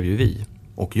manus skrev ju vi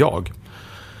och jag.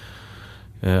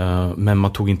 Men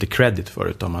man tog inte credit för det,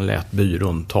 utan man lät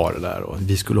byrån ta det där. Och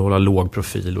vi skulle hålla låg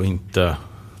profil och inte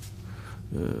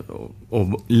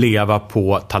och leva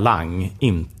på talang,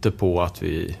 inte på att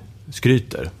vi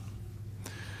skryter.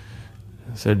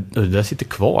 Så det där sitter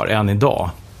kvar än idag.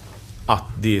 Att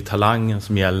det är talangen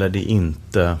som gäller, det är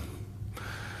inte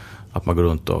att man går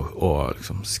runt och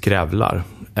liksom skrävlar.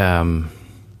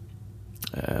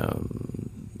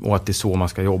 Och att det är så man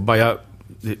ska jobba. Jag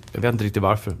vet inte riktigt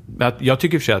varför. Men jag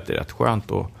tycker för sig att det är rätt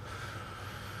skönt att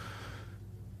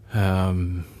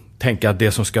tänka att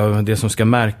det som ska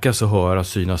märkas och höras,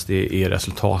 synas, det är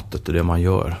resultatet och det man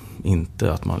gör.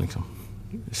 Inte att man liksom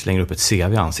slänger upp ett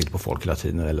CV i ansiktet på folk hela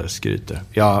tiden eller skryter.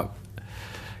 Jag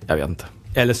vet inte.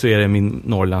 Eller så är det min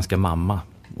norrländska mamma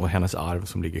och hennes arv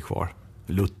som ligger kvar.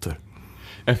 Luther.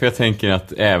 För jag tänker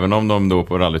att även om de då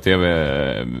på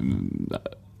rally-tv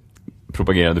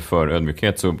propagerade för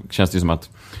ödmjukhet, så känns det som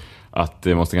att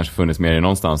det måste kanske funnits mer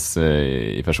någonstans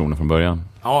i personen från början.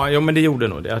 Ja, men det gjorde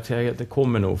nog det. Det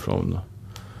kommer nog från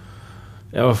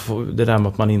det där med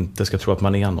att man inte ska tro att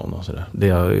man är någon och sådär. Det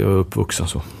är jag uppvuxen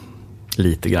så.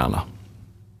 Lite granna.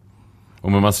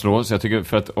 Och man slås, jag tycker,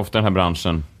 för att ofta den här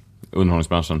branschen,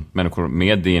 underhållningsbranschen, människor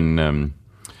med din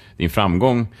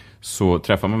framgång, så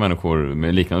träffar man människor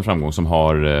med liknande framgång som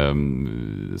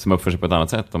som uppför sig på ett annat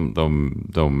sätt.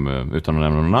 De utan att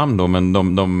nämna någon namn då, men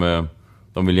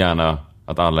de vill gärna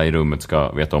att alla i rummet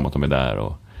ska veta om att de är där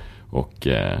och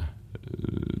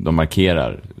de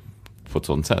markerar på ett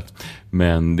sådant sätt.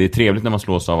 Men det är trevligt när man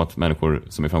slås av att människor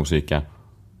som är framgångsrika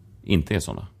inte är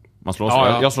sådana. Jag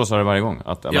slås av det varje gång.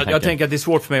 Jag tänker att det är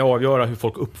svårt för mig att avgöra hur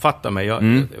folk uppfattar mig.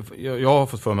 Jag har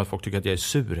fått för mig att folk tycker att jag är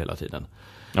sur hela tiden.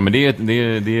 Ja, men det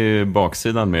är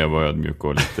baksidan med att vara ödmjuk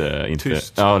och lite inte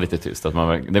tyst. Ja, lite tyst.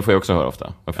 Det får jag också höra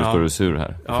ofta. Varför står du sur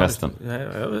här på festen?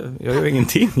 Jag gör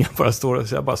ingenting. Jag bara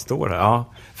står här. Ja,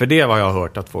 för det var jag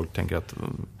hört att folk tänker att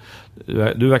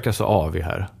du verkar så avig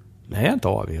här. Nej, jag är inte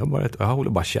avig. Jag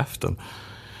håller bara käften.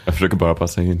 Jag försöker bara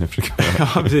passa in. Ja,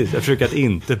 precis. Jag försöker att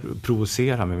inte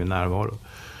provocera med min närvaro.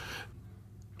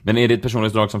 Men är det ett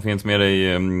personlighetsdrag som finns med dig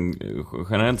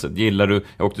generellt sett? Gillar du...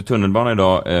 Jag åkte tunnelbana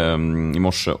idag i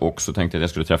morse och så tänkte jag att jag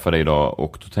skulle träffa dig idag.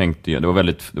 Och då tänkte jag... Det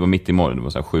var mitt i morgon. Det var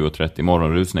så här 7:30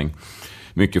 morgonrusning.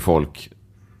 Mycket folk.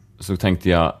 Så tänkte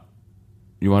jag...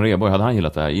 Johan Rheborg, hade han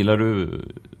gillat det här? Gillar du...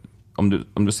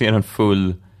 Om du ser en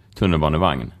full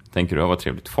tunnelbanevagn, tänker du, vad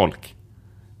trevligt folk?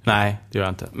 Nej, det gör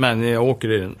jag inte. Men jag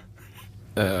åker i den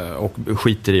och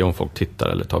skiter i om folk tittar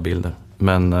eller tar bilder.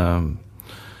 Men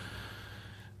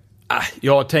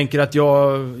jag tänker att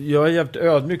jag är jävligt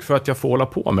ödmjuk för att jag får hålla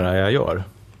på med det jag gör.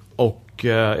 Och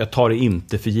jag tar det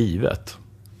inte för givet.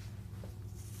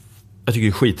 Jag tycker det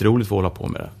är skitroligt att få hålla på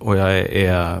med det. Och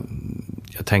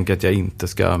jag tänker att jag inte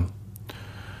ska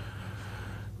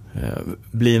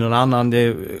bli någon annan.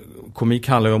 Komik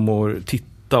handlar ju om att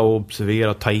titta och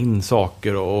observera, ta in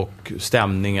saker och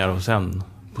stämningar, och sen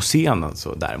på scenen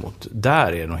så däremot,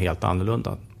 där är det nog helt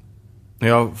annorlunda.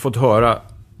 Jag har fått höra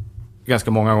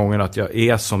ganska många gånger att jag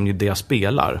är som det jag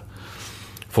spelar.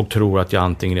 Folk tror att jag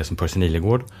antingen är som Percy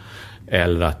Nilegård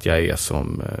eller att jag är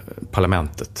som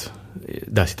Parlamentet.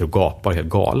 Där sitter och gapar helt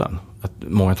galen. Att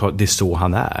många tror att det är så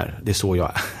han är. Det är så jag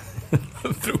är.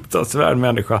 Fruktansvärd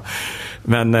människa.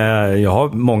 Men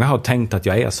många har tänkt att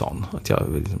jag är sån. Att jag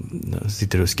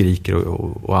sitter och skriker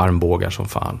och armbågar som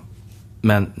fan.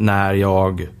 Men när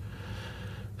jag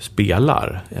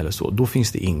spelar eller så, då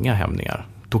finns det inga hämningar.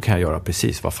 Då kan jag göra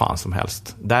precis vad fan som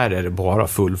helst. Där är det bara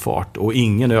full fart och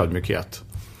ingen ödmjukhet.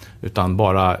 Utan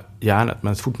bara hjärnet.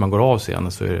 Men så fort man går av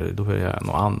scenen så är det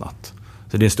något annat.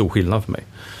 Så det är en stor skillnad för mig.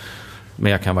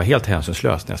 Men jag kan vara helt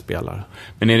hänsynslös när jag spelar.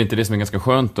 Men är det inte det som är ganska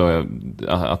skönt då?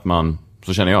 Att man,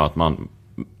 så känner jag, att man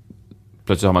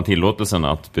plötsligt har man tillåtelsen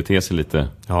att bete sig lite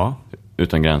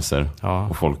utan gränser. Ja.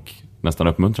 Och folk nästan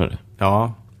uppmuntrar det.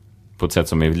 Ja. På ett sätt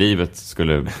som i livet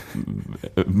skulle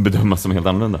bedömas som helt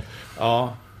annorlunda.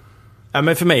 Ja. Ja,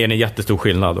 men för mig är det en jättestor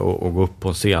skillnad att gå upp på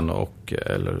en scen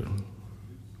eller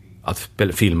att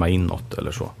filma in något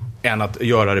eller så. Än att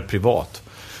göra det privat.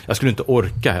 Jag skulle inte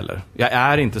orka heller. Jag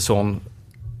är inte sån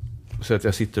så att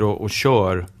jag sitter och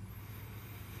kör.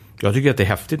 Jag tycker att det är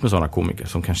häftigt med sådana komiker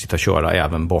som kan sitta och köra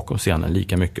även bakom scenen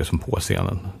lika mycket som på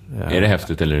scenen. Är det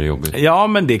häftigt eller är det jobbigt? Ja,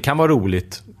 men det kan vara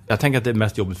roligt. Jag tänker att det är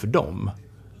mest jobbigt för dem.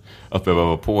 Att behöva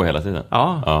vara på hela tiden?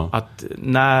 Ja. Att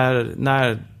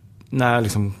när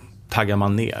liksom taggar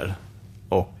man ner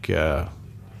och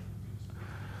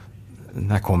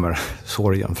när kommer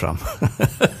sorgen fram?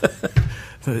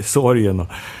 Sorgen och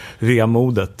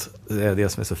vemodet, det är det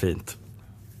som är så fint.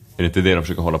 Är det inte det de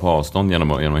försöker hålla på avstånd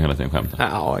genom hela tiden skämta?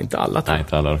 Ja, inte alla. Nej,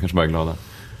 inte alla. De kanske bara är glada.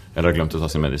 Eller har glömt att ta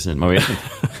sin medicin. Man vet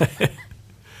inte.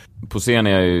 På scen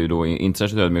är jag ju då inte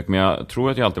särskilt ödmjuk, men jag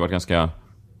tror att jag alltid varit ganska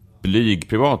blyg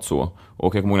privat så.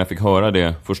 Och jag kommer ihåg när jag fick höra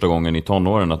det första gången i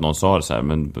tonåren att någon sa det så här,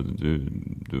 men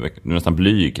du är nästan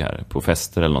blyg här på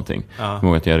fester eller någonting. Ja. Jag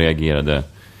kommer ihåg att jag reagerade.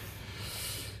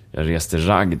 Jag reste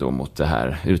ragg då mot det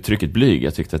här uttrycket blyg.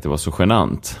 Jag tyckte att det var så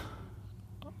genant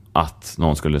att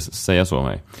någon skulle säga så om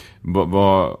mig.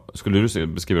 Vad skulle du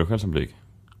beskriva dig själv som blyg?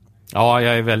 Ja,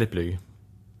 jag är väldigt blyg.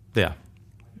 Det.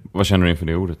 Vad känner du inför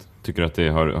det ordet? Tycker du att det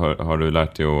har du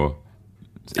lärt dig att...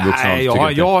 Nej,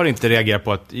 jag har inte reagerat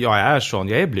på att jag är sån.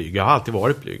 Jag är blyg. Jag har alltid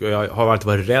varit blyg. Och jag har alltid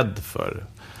varit rädd för...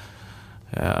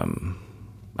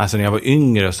 Alltså när jag var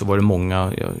yngre så var det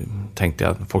många... Jag tänkte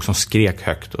att folk som skrek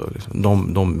högt. Och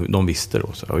liksom, de visste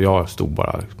då. Så, och jag stod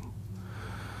bara...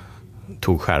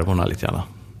 Tog skärvorna lite gärna.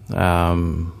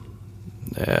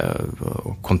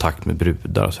 Kontakt med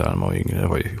brudar och så här när man var yngre. Det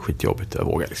var ju skitjobbigt. Jag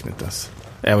vågade liksom inte ens.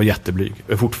 Jag var jätteblyg.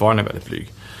 Jag är fortfarande väldigt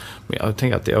blyg. Men jag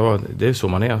tänker att det är så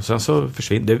man är. Sen så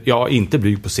försvinner... Jag är inte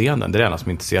blyg på scenen. Det är det enda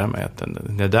som intresserar mig.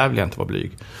 Det där vill jag inte vara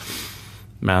blyg.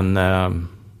 Men...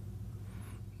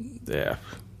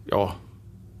 ja...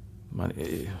 Man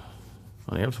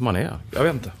är som man är. Jag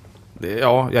vet inte.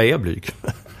 Jag är blyg.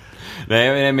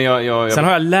 Nej, men jag... Sen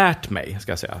har jag lärt mig,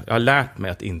 ska jag säga. Jag har lärt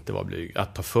mig att inte vara blyg.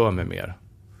 Att ta för mig mer.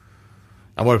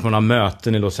 Jag har varit på några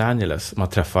möten i Los Angeles. Man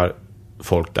träffar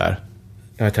folk där.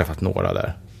 Jag har träffat några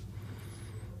där.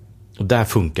 Och där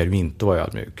funkar det inte att vara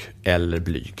ödmjuk. Eller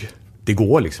blyg. Det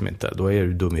går liksom inte. Då är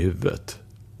du dum i huvudet.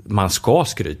 Man ska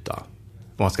skryta.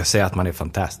 Man ska säga att man är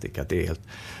fantastisk. Att det är helt...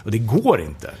 Och det går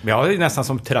inte. Men jag är nästan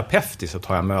som terapeut så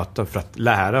tar jag möten för att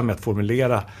lära mig att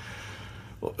formulera...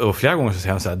 Och flera gånger så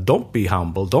säger han så här: don't be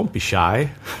humble, don't be shy.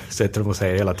 Sätter de och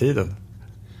säger hela tiden.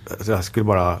 Så jag skulle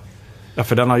bara... Ja,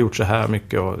 för den har gjort så här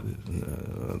mycket. Och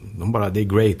de bara, det är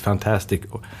great, fantastic.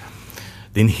 Och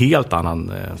det är en helt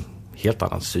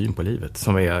annan syn på livet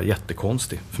som är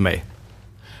jättekonstig för mig.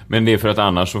 Men det är för att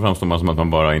annars så framstår man som att man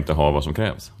bara inte har vad som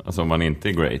krävs. Alltså om man inte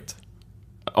är great.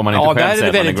 Om man inte själv där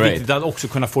är det väldigt great. viktigt att också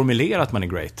kunna formulera att man är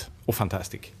great och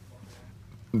fantastic.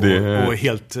 Och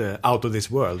helt out of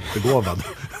this world, begåvad.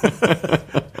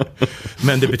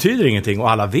 Men det betyder ingenting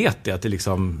och alla vet det, att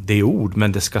det är ord,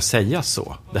 men det ska sägas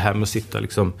så. Det här med att sitta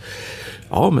liksom,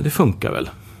 ja men det funkar väl.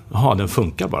 Jaha, den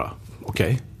funkar bara.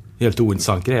 Okej. Helt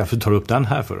ointressant grej. Varför tar du upp den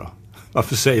här för då?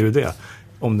 Varför säger du det?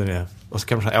 Om den är... Och så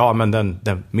kan man säga, ja men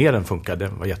den mer den funkar,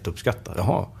 den var jätteuppskattad.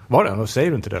 Jaha, var den? Varför säger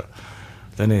du inte det?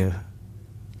 Den är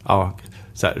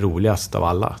så här, roligast av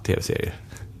alla tv-serier.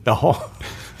 Jaha.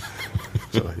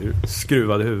 Så,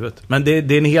 skruvade huvudet. Men det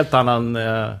är en helt annan...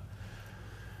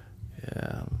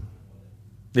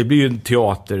 det blir ju en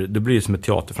teater. Det blir ju som ett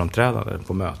teaterframträdande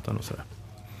på möten och sådär.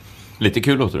 Lite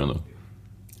kul låter det ändå.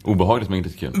 Obehagligt men inte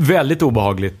kul. Väldigt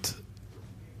obehagligt.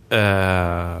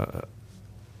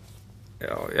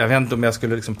 Jag vet inte om jag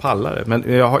skulle liksom palla det.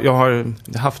 Men jag har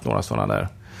haft några sådana där.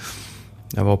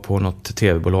 Jag var på något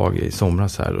tv-bolag i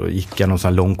somras här och gick jag någon sån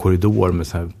här lång korridor med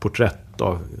så här porträtt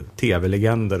av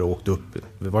tv-legender och åkte upp.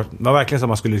 Det var verkligen så att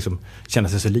man skulle liksom känna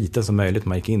sig så liten som möjligt när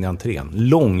man gick in i entrén.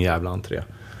 Lång jävla entré.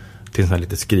 Till en sån här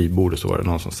litet skrivbord och så var det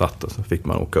någon som satt och så fick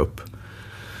man åka upp.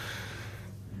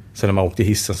 Sen när man åkte i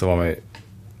hissen så var man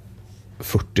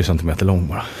 40 centimeter lång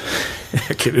bara.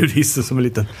 Jag klev ur hissen som en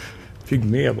liten fick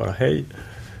med bara, hej.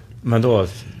 Men då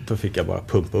fick jag bara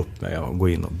pumpa upp mig och gå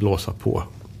in och blåsa på.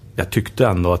 Jag tyckte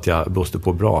ändå att jag blåste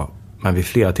på bra. Men vid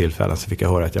flera tillfällen så fick jag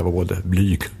höra att jag var både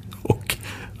blyg och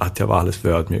att jag var alldeles för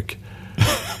ödmjuk.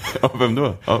 Ja, vem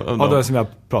då? Ja, det som jag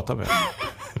pratade med.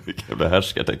 Vilka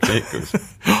behärskarteknik också.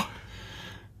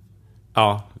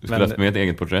 Ja, du skulle haft med ett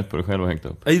eget porträtt på dig själv och hängt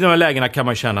upp. I de här lägena kan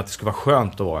man känna att det ska vara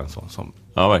skönt att vara en sån som,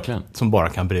 ja, verkligen. Som bara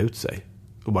kan bre ut sig.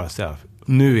 Och bara säga,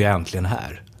 nu är jag äntligen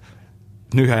här.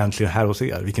 nu är jag äntligen här hos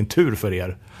er. Vilken tur för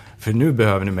er. För nu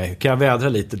behöver ni mig. Kan jag vädra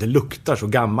lite? Det luktar så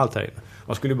gammalt här inne.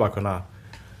 Man skulle ju bara kunna...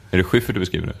 Är det Schyffert du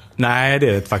beskriver det? Nej, det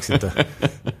är det faktiskt inte.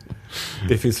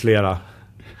 Det finns flera.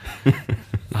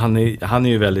 Han är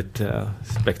ju väldigt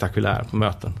spektakulär på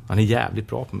möten. Han är jävligt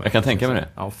bra på möten. Jag kan tänka mig det.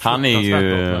 Ja, han är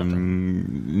ju...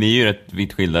 Ni är ju rätt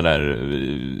vitt skilda där.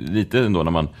 Lite ändå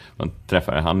när man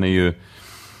träffar. Han är ju...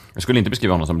 Jag skulle inte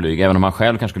beskriva honom som blyg. Även om han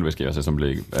själv kanske skulle beskriva sig som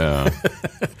blyg.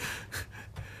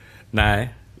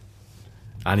 Nej.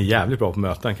 Han är jävligt bra på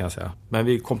möten kan jag säga. Men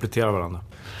vi kompletterar varandra.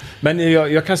 Men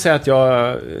jag kan säga att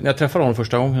när jag träffade honom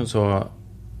första gången så...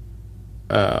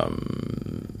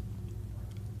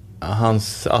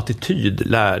 hans attityd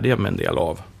lärde jag mig en del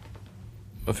av.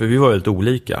 För vi var väldigt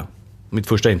olika. Mitt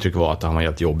första intryck var att han var en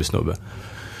helt jobbig snubbe.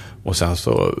 Och sen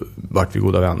så vart vi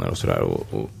goda vänner och sådär.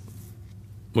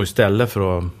 Och istället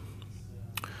för att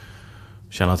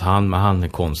känna att han är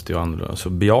konstig och andra, så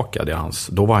bejakade jag hans.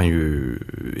 Då var han ju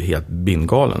helt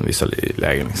bindgalen vissa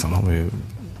lägen liksom. Han var ju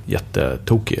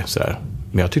jättetokig sådär.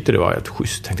 Men jag tyckte det var helt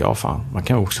schysst. Tänkte jag, fan, man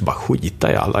kan ju också bara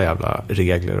skita i alla jävla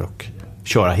regler och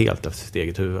köra helt efter sitt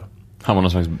eget huvud. Han var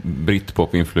någon slags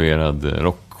britpop-influerad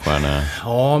rockstjärna.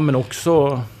 Ja, men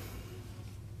också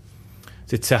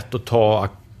sitt sätt att ta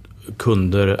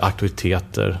kunder,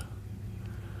 aktiviteter.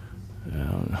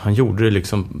 Han gjorde det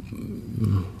liksom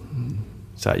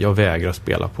så här, jag vägrar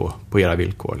spela på era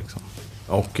villkor liksom.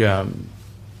 Och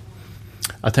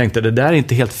jag tänkte, det där är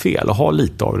inte helt fel att ha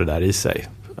lite av det där i sig.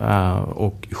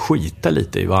 Och skita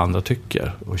lite i vad andra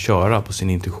tycker och köra på sin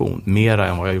intuition mera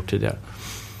än vad jag gjort tidigare.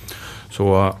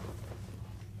 Så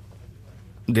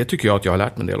det tycker jag att jag har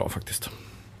lärt mig en del av faktiskt.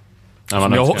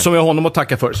 Ja, som jag har honom att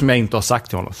tacka för, som jag inte har sagt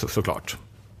till honom såklart.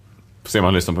 Ser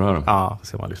man lyssna på det här då? Ja,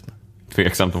 ser man lyssna.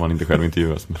 Tveksamt om man inte själv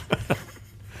intervjuas.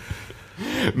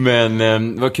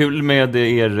 Men vad kul med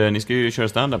er, ni ska ju köra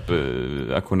stand-up,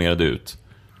 auktionerade ut.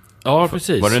 Ja,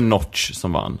 precis. Var det Notch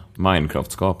som vann?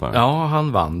 Minecraft-skaparen. Ja,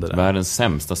 han vann det där. Världens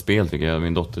sämsta spel tycker jag.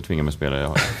 Min dotter tvingar mig spela,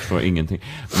 jag förstår ingenting.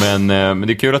 Men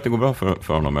det är kul att det går bra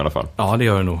för honom i alla fall. Ja, det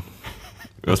gör det nog.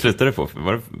 Vad slutade det på?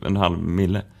 Var det 1,5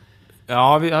 mille?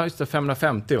 Ja, just det,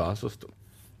 550 va? Så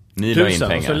ni la in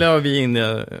pengar. Så la vi in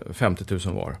 50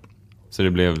 000 var. Så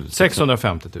det blev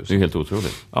 650 000. Det är helt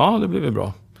otroligt. Ja, det blev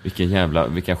bra.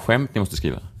 Vilka skämt ni måste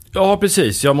skriva. Ja,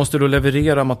 precis. Jag måste då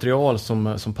leverera material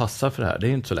som passar för det här. Det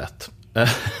är inte så lätt. Jag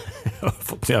har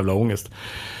fått en jävla ångest.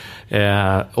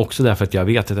 Också därför att jag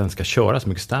vet att den ska köra så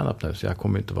mycket stand-up nu. Så jag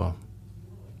kommer inte vara...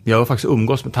 Jag har faktiskt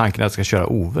umgås med tanken att jag ska köra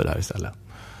Ove där istället.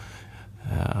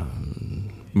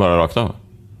 Bara rakt av?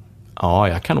 Ja,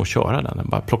 jag kan nog köra den.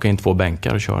 Bara plocka in 2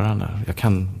 bänkar och köra den där.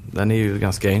 Den är ju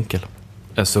ganska enkel.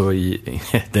 Alltså,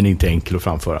 den är inte enkel att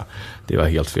framföra. Det var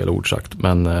helt fel ord sagt.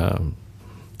 Men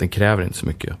den kräver inte så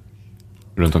mycket.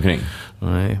 Runt omkring?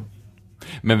 Nej.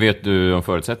 Men vet du om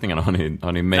förutsättningarna?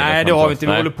 Har ni mejlat? Nej, det har vi inte.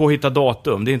 Vi håller på att hitta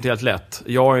datum. Det är inte helt lätt.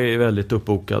 Jag är väldigt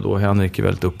uppbokad och Henrik är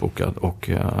väldigt uppbokad. Och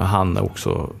han är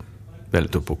också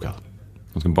väldigt uppbokad.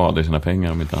 De ska bada i sina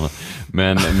pengar om inte annat.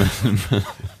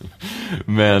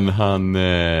 Men han...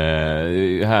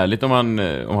 härligt om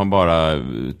han bara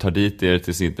tar dit er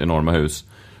till sitt enorma hus.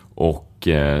 Och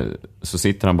så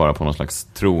sitter han bara på någon slags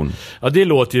tron. Ja, det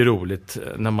låter ju roligt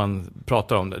när man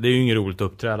pratar om det. Det är ju inget roligt att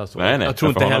uppträda så. Nej, jag tror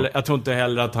inte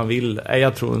heller att han vill.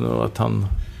 Jag tror nog att han...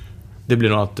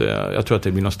 jag tror att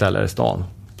det blir något ställe i stan.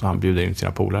 Så han bjuder in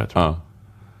sina polare, tror jag. Ja.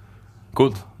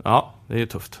 Coolt. Ja, det är ju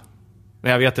tufft.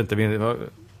 Men jag vet inte.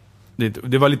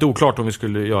 Det var lite oklart om vi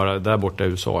skulle göra det där borta i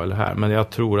USA eller här. Men jag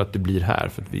tror att det blir här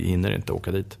för att vi hinner inte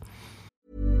åka dit.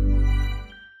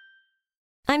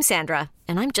 I'm Sandra,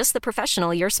 and I'm just the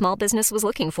professional your small business was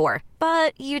looking for.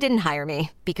 But you didn't hire me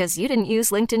because you didn't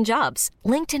use LinkedIn Jobs.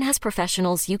 LinkedIn has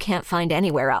professionals you can't find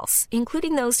anywhere else,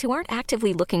 including those who aren't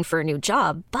actively looking for a new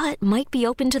job, but might be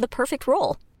open to the perfect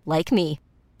role, like me.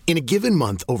 In a given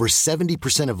month, over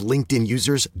 70% of LinkedIn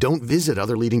users don't visit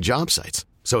other leading job sites.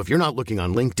 So if you're not looking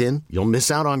on LinkedIn, you'll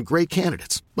miss out on great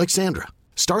candidates like Sandra.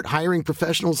 Start hiring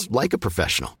professionals like a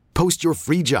professional. Post your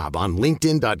free job on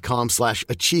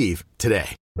linkedin.com/achieve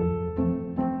today.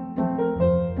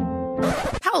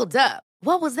 Hold up.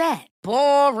 What was that?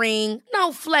 Boring.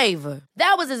 No flavor.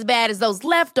 That was as bad as those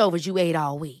leftovers you ate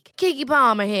all week. Keke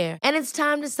Palmer here, and it's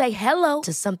time to say hello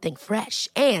to something fresh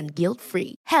and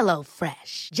guilt-free. Hello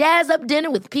Fresh. Jazz up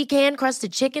dinner with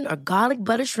pecan-crusted chicken or garlic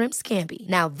butter shrimp scampi.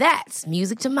 Now that's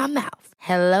music to my mouth.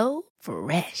 Hello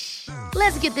Fresh.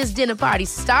 Let's get this dinner party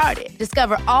started.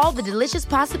 Discover all the delicious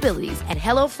possibilities at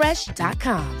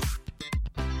hellofresh.com.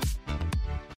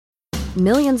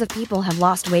 Millions of people have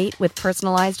lost weight with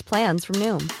personalized plans from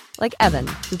Noom. Like Evan,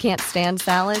 who can't stand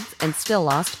salads and still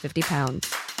lost 50 pounds.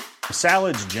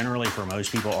 Salads generally for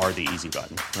most people are the easy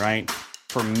button, right?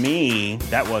 For me,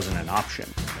 that wasn't an option.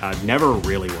 I never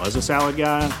really was a salad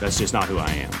guy. That's just not who I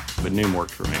am. But Noom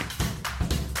worked for me.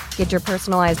 Get your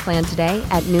personalized plan today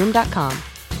at Noom.com.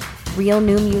 Real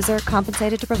Noom user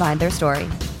compensated to provide their story.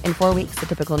 In 4 weeks, the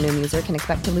typical Noom user can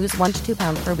expect to lose 1 to 2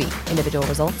 pounds per week. Individual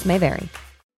results may vary.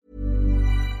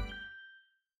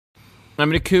 Nej, men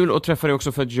det är kul att träffa dig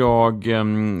också för att jag,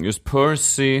 just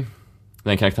Percy,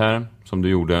 den karaktären som du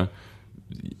gjorde,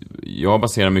 jag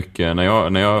baserar mycket,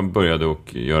 när jag började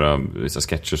och göra vissa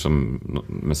sketcher som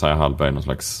Messiah Hallberg, någon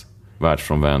slags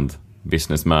världsfrånvänd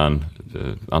businessman,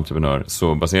 entreprenör,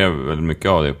 så baserar jag väldigt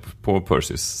mycket av det på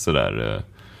Percys sådär,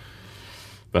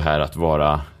 det här att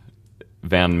vara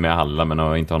vän med alla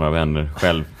men inte ha några vänner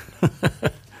själv.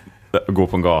 Gå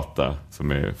på en gata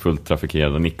som är fullt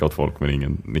trafikerad och nicka åt folk men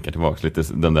ingen nickar tillbaka. Lite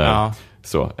den där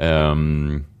så.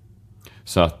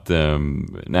 Så att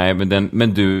nej,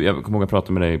 men du, jag kommer ihåg att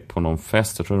prata med dig på någon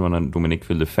fest, jag tror det var när Dominik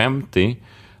fyllde 50,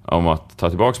 om att ta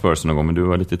tillbaka Percy någon gång, men du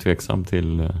var lite tveksam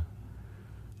till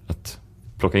att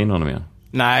plocka in honom igen.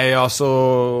 Nej,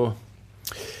 alltså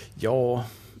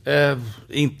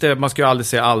inte, man ska ju aldrig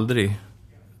säga aldrig.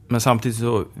 Men samtidigt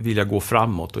så vill jag gå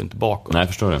framåt och inte bakåt. Nej, jag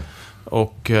förstår det.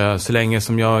 Och så länge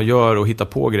som jag gör och hittar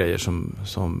på grejer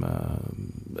som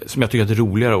jag tycker att det är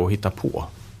roligare att hitta på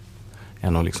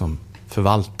än att liksom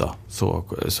förvalta,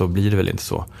 så blir det väl inte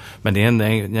så. Men det är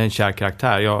en kär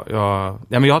karaktär.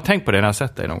 Men jag har tänkt på det när jag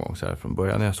sett dig någon gång så här från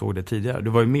början, när jag såg det tidigare. Du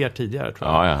var ju mer tidigare, tror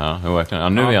jag. Ja, verkligen. Ja,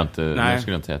 nu är jag inte, nu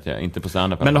skulle jag inte säga att jag är inte på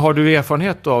stand-up. Men har du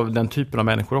erfarenhet av den typen av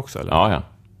människor också, eller? Ja.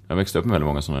 Jag växte upp med väldigt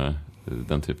många sådana,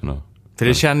 den typen av... För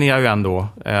det känner jag ju ändå.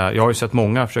 Jag har ju sett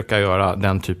många försöka göra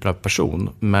den typen av person,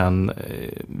 men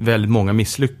väldigt många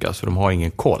misslyckas för de har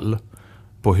ingen koll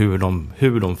på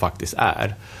hur de faktiskt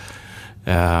är.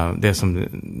 Det är som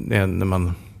när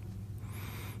man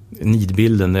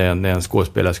nidbilden när en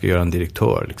skådespelare ska göra en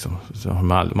direktör liksom. Så har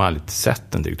man aldrig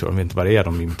sett en direktör, de vet inte vad det är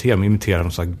de imiterar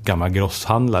någon sån gammal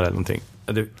grosshandlare eller någonting.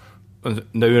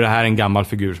 Det är det här en gammal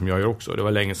figur som jag gör också. Det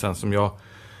var länge sedan som jag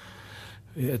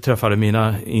träffade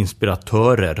mina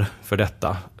inspiratörer för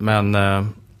detta, men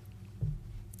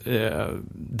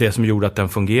det som gjorde att den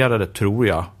fungerade, tror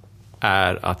jag,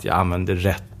 är att jag använde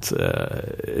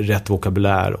rätt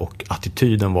vokabulär och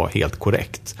attityden var helt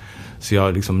korrekt. Så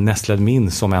jag liksom nästlade mig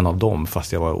in som en av dem,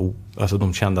 fast jag var alltså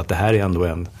de kände att det här är ändå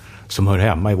en som hör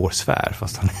hemma i vår sfär,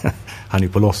 fast han är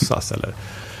på låtsas eller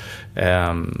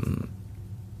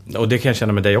och det kan jag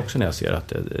känna med dig också när jag ser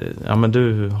att men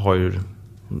du har ju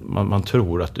man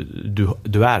tror att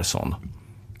du är sån.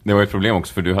 Det var ett problem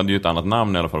också, för du hade ju ett annat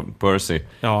namn i alla fall, Percy.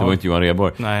 Ja. Det var inte Johan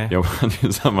Rheborg. Nej. Jag hade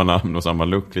ju samma namn och samma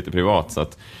look lite privat, så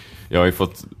att jag har ju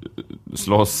fått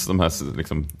slåss de här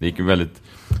liksom, det gick ju väldigt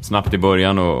snabbt i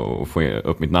början och få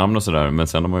upp mitt namn och sådär, men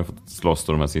sen har man ju fått slåss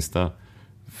då de här sista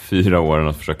 4 åren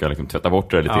och försöka liksom tvätta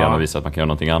bort det lite grann och visa att man kan göra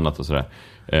någonting annat och sådär.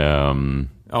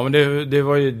 Ja, men det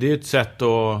är ett sätt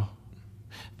att...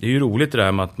 Det är ju roligt det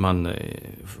där med att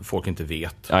folk inte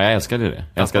vet. Ja, jag älskade det.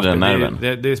 Jag älskade den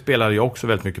nerven. Det spelade jag också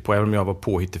väldigt mycket på. Även om jag var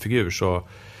påhittig figur, så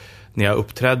när jag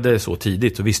uppträdde så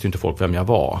tidigt så visste ju inte folk vem jag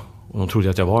var. Och de trodde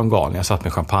att jag var en galning. Jag satt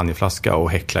med champagneflaska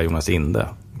och häcklade Jonas Inde.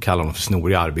 Kallade honom för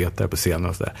snorig arbetare på scenen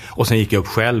och sådär. Och sen gick jag upp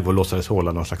själv och låtsades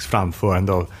hålla någon slags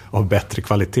framförande av bättre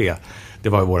kvalitet. Det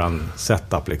var ju våran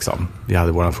setup liksom. Vi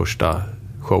hade våran första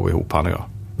show ihop, han och jag.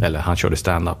 Eller han körde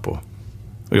stand-up och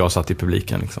jag satt i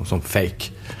publiken liksom, som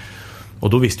fake. Och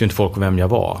då visste ju inte folk vem jag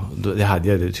var.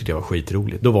 Det tyckte jag var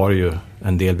skitroligt. Då var det ju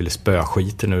en del ville spöa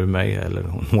skiten ur mig. Eller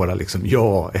några liksom,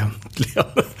 ja, äntligen.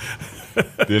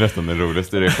 Det är nästan den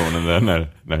roligaste reaktionen där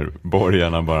när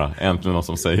borgarna bara, äntligen någon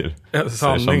som säger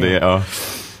som det är.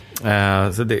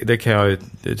 Ja. Så det kan jag,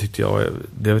 det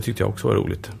tyckte jag också var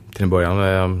roligt till en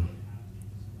början.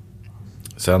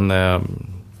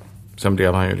 Sen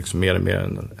blev han ju liksom mer och mer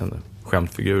en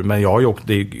skämtfigur. Men jag har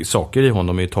ju saker i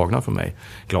honom är ju tagna från mig.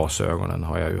 Glasögonen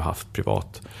har jag ju haft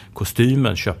privat.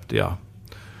 Kostymen köpte jag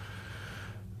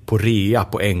på rea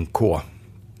på NK.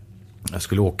 Jag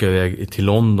skulle åka iväg till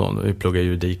London och plugga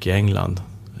juridik i England.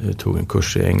 Jag tog en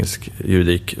kurs i engelsk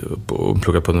juridik och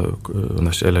pluggade på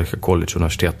college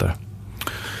universitet där.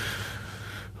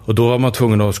 Och då var man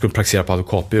tvungen att skulle praktisera på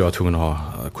advokatbyrå, var tvungen att ha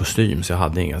kostym, så jag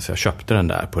hade ingen, så jag köpte den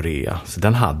där på rea. Så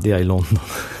den hade jag i London.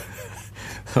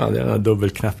 Så hade jag den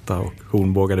dubbelknäppta och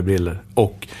hornbågade briller.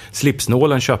 Och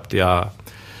slipsnålen köpte jag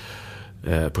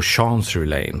på Chancery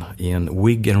Lane i en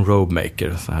wig and robe maker,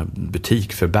 en sån här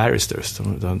butik för barristers.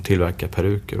 De tillverkar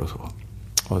peruker och så.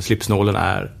 Och slipsnålen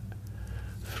är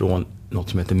från något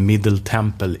som heter Middle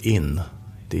Temple Inn.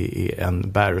 Det är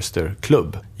en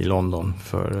barristerklubb i London.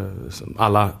 För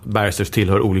alla barristers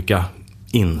tillhör olika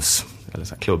inns, eller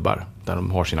så här klubbar, där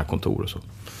de har sina kontor och så.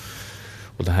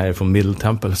 Och det här är från Middle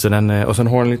Temple. Så och sen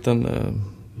har en liten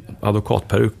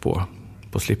advokatperuk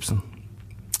på slipsen.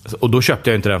 Och då köpte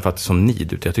jag inte den för att det som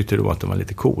nid, utan jag tyckte det var att den var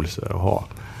lite cool så att ha.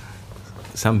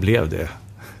 Sen blev det.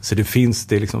 Så det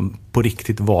är liksom på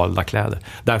riktigt valda kläder.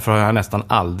 Därför har jag nästan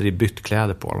aldrig bytt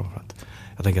kläder på dem. För att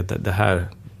jag tänker att det här,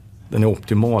 den är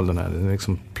optimal, den är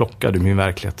liksom plockad ur min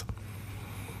verklighet.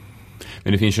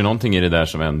 Men det finns ju någonting i det där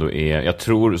som ändå är, jag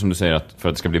tror som du säger att för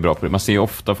att det ska bli bra på det, man ser ju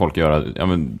ofta folk göra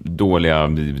dåliga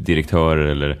direktörer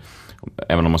eller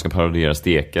även om man ska parodiera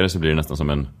stekare så blir det nästan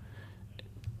som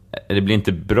det blir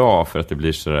inte bra för att det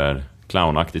blir sådär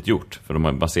clownaktigt gjort, för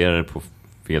de baserar det på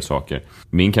fel saker.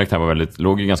 Min karaktär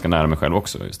låg ju ganska nära mig själv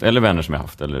också just. Eller vänner som jag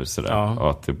haft eller sådär. Ja. Och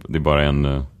att det är bara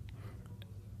en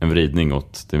vridning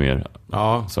åt det mer.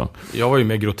 Ja, så. Jag var ju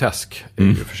mer grotesk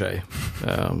i och för sig.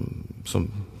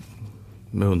 Som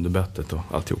med underbettet och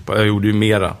alltihopa. Jag gjorde ju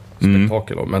mera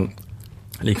spektakel men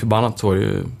likförbannat så var det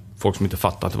ju folk som inte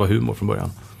fattade att det var humor från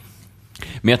början.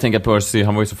 Men jag tänker att Percy,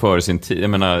 han var ju så före sin tid. Jag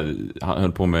menar, han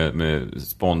höll på med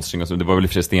sponsring och så. Det var väl i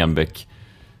för Stenbeck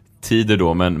tider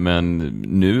då, men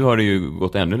nu har det ju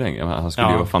gått ännu längre. Han skulle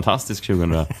ju vara fantastisk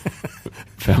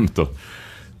 2015.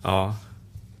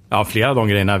 Ja, flera av de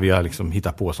grejerna vi har liksom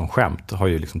hittat på som skämt har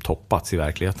ju liksom toppats i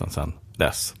verkligheten sen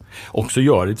dess. Och så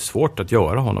gör det lite svårt att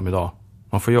göra honom idag.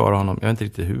 Man får göra honom, jag vet inte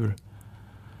riktigt hur.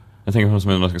 Jag tänker på honom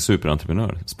som en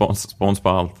superentreprenör. Spons på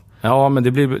allt. Ja, men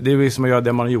det blir som att göra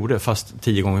det man gjorde, fast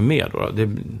 10 gånger mer då.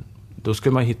 Då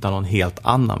skulle man hitta någon helt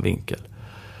annan vinkel.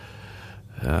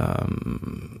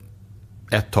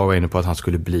 Ett tag var jag inne på att han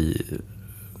skulle bli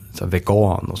så här,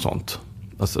 vegan och sånt.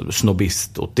 Alltså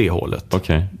snobbist åt det hållet.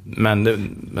 Okay. Men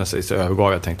så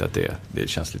övergav jag, tänkte att det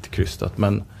känns lite krystat.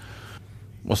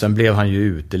 Och sen blev han ju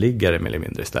uteliggare mer eller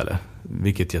mindre istället.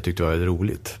 Vilket jag tyckte var väldigt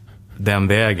roligt. Den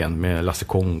vägen med Lasse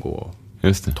Kongo och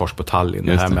Tors på Tallinn.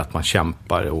 Det här med att man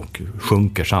kämpar och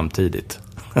sjunker samtidigt.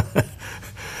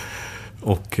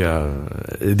 Och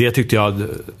det tyckte jag,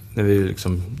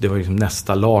 det var liksom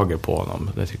nästa lager på honom.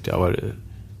 Det tyckte jag var.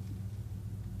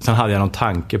 Sen hade jag någon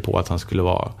tanke på att han skulle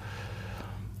vara,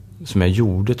 som jag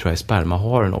gjorde tror jag i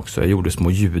Spermaharen också. Jag gjorde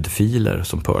små ljudfiler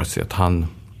som Percy, att han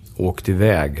åkte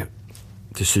iväg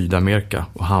till Sydamerika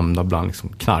och hamnade bland liksom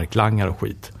knarklangare och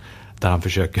skit. Där han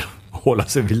försöker hålla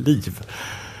sig vid liv.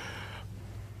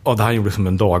 Och där han gjorde som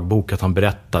en dagbok, att han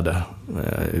berättade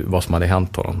vad som hade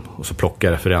hänt honom. Och så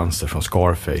plockade referenser från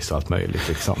Scarface och allt möjligt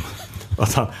liksom.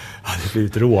 Att han hade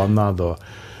blivit rånad och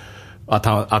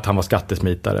att han var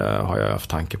skattesmitare har jag haft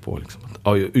tanke på liksom.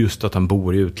 Just att han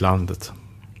bor i utlandet.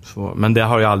 Så, men det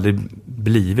har ju aldrig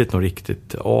blivit något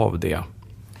riktigt av det.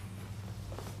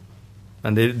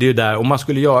 Men det är ju där, om man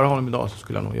skulle göra honom idag så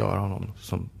skulle jag nog göra honom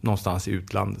som någonstans i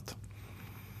utlandet.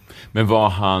 Men var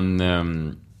han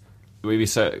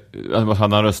vad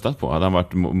hade han röstat på? Hade han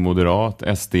varit moderat,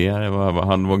 SD?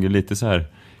 Han var ju lite så här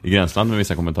i gränsland med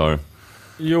vissa kommentarer.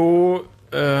 Jo,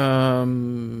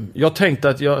 jag tänkte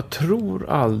att jag tror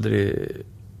aldrig,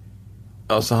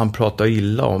 alltså han pratar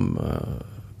illa om,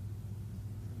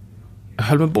 jag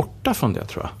höll mig borta från det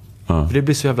tror jag. För det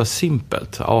blir så jävla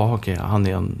simpelt. Ja, okej, han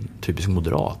är en typisk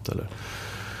moderat eller.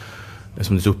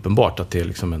 Som det är så uppenbart att det är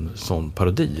liksom en sån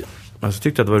parodi. Men så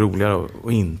tyckte jag att det var roligare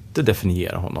att inte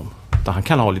definiera honom. Han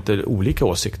kan ha lite olika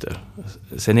åsikter.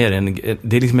 Sen är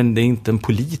det är inte en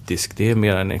politisk, det är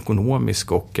mer en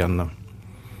ekonomisk och en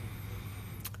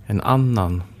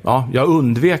annan. Ja, jag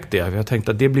undvek det. Jag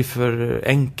tänkte att det blir för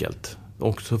enkelt.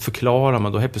 Och så förklarar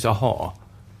man då helt plötsligt, jaha.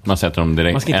 Man sätter dem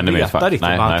direkt. Man ska inte veta riktigt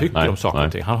vad han tycker om saker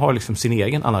och ting. Han har liksom sin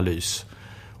egen analys.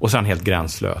 Och sen helt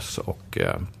gränslös och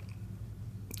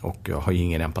har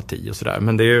ingen empati och sådär.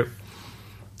 Men det är ju,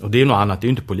 och det är något annat, det är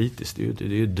ju inte politiskt. Det är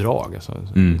ju drag. Alltså.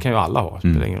 Det kan ju alla ha.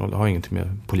 Det har ingenting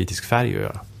med politisk färg att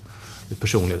göra. Det är ett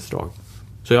personlighetsdrag.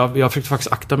 Så jag försökte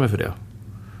faktiskt akta mig för det.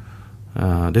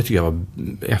 Det tycker jag var,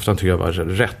 efterhand tycker jag var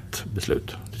rätt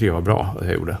beslut. Det tycker jag var bra att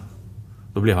jag gjorde.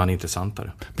 Då blev han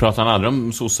intressantare. Pratar han aldrig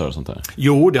om sossar och sånt där?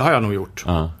 Jo, det har jag nog gjort.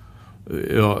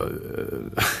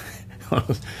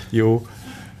 Jo.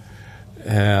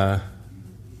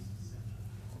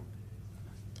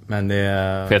 Men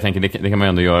det... För jag tänker, det kan man ju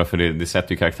ändå göra, för det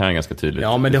sätter ju karaktären ganska tydligt.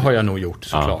 Ja, men det har jag nog gjort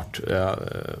såklart.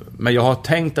 Men jag har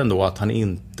tänkt ändå att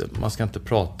man ska inte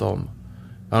prata om,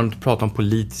 jag har inte pratat om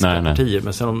politiska partier,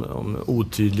 men sen om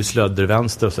otydlig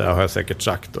slöddervänster och så har jag säkert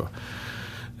sagt då.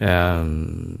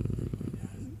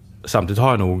 Samtidigt har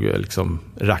jag nog liksom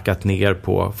rackat ner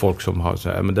på folk som har så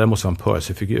här, men det måste vara en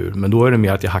Percy-figur. Men då är det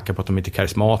mer att jag hackar på att de inte är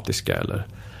karismatiska eller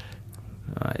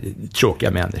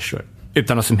tråkiga människor.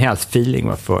 Utan någon som helst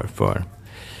feeling för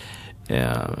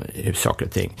saker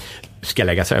och ting. Ska jag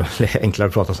lägga sig? Det är enklare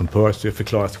att prata som Percy och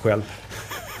förklara sig själv.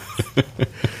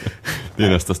 Det är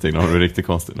nästa steg, när det är riktigt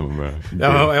konstigt när man börjar.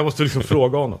 Ja, jag måste liksom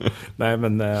fråga honom. Nej,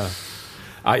 men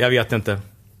jag vet inte.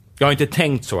 Jag har inte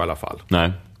tänkt så i alla fall.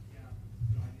 Nej.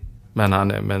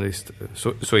 Men visst,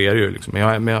 så är det ju liksom.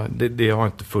 Men det har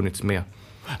inte funnits med.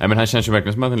 Nej, men han känns ju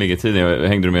verkligen som att han ligger i tiden. Jag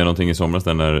hängde du med någonting i somras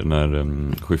där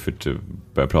när Schyffert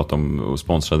började prata om och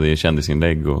sponsrade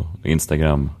kändisinlägg och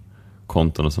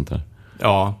Instagram-konton och sånt där.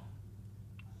 Ja.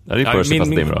 Ja, det är Percy,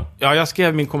 fast det är bra. Ja, jag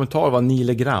skrev min kommentar var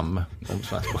Nilegram.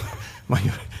 Man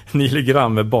gör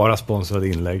Nilegram med bara sponsrade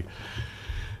inlägg.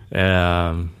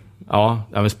 Ja,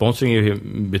 men sponsring är ju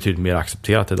betydligt mer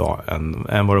accepterat idag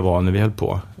än vad det var när vi höll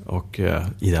på. Och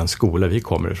i den skola vi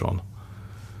kommer ifrån.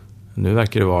 Nu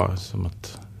verkar det vara som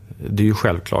att det är ju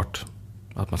självklart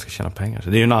att man ska tjäna pengar. Så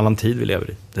det är ju en annan tid vi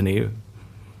lever i. Den är ju...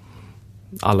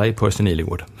 Alla är Percy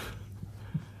Nilegård.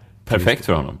 Perfekt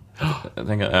för honom.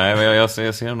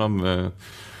 Jag ser honom...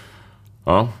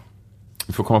 Ja,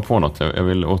 vi får komma på något. Jag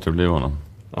vill återuppliva honom.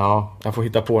 Ja, jag får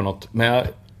hitta på något. Men jag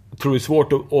tror det är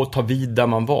svårt att ta vid där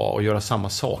man var och göra samma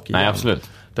sak igen. Nej, absolut.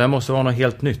 Det här måste vara något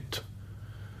helt nytt.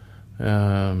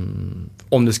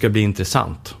 Om det ska bli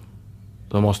intressant.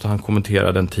 Då måste han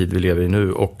kommentera den tid vi lever i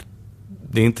nu. Och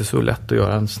det är inte så lätt att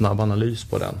göra en snabb analys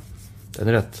på den. Den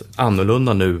är rätt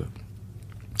annorlunda nu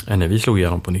än när vi slog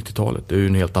igenom på 90-talet. Det är ju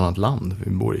en helt annat land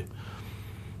vi bor i.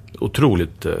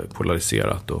 Otroligt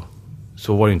polariserat. Och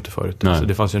så var det inte förut. Så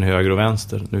det fanns ju en höger och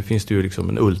vänster. Nu finns det ju liksom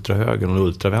en ultrahöger och en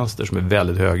ultravänster som är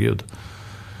väldigt högljudd.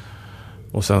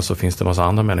 Och sen så finns det en massa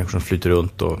andra människor som flyter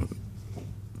runt och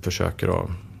försöker att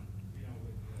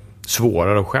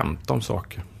svårare att skämta om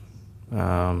saker.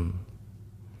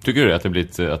 Tycker du att det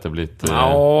blivit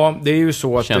ja, det är ju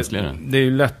så att det är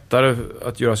ju lättare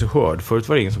att göra sig hörd. Förut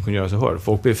var det ingen som kunde göra sig hörd.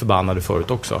 Folk blev förbannade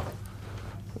förut också.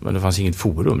 Men det fanns inget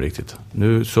forum riktigt.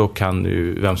 Nu så kan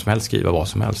ju vem som helst skriva vad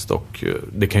som helst. Och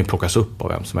det kan ju plockas upp av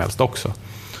vem som helst också.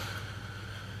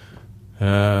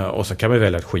 Och så kan man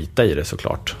välja att skita i det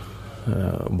såklart.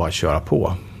 Och bara köra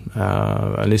på. Det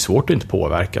är svårt att inte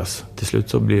påverkas. Till slut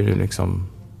så blir det liksom...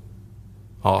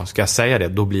 Ja, ska jag säga det,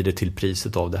 då blir det till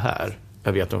priset av det här.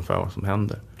 Jag vet ungefär vad som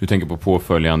händer. Du tänker på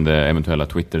påföljande eventuella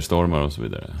Twitter-stormar och så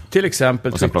vidare? Till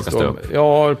exempel. Och sen plockas det upp?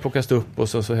 Ja, det plockas det upp och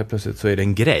så helt plötsligt så är det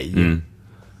en grej.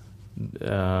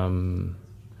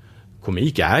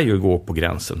 Komik är ju att gå på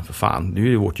gränsen, för fan. Det är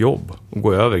ju vårt jobb att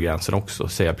gå över gränsen också,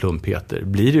 säga plumpeter.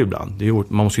 Blir det ju ibland. Det är ju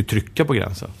man måste ju trycka på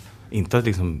gränsen. Inte att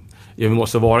liksom... Vi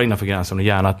måste vara innanför gränsen och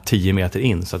gärna 10 meter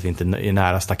in så att vi inte är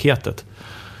nära staketet.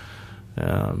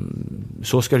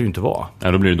 Så ska det ju inte vara.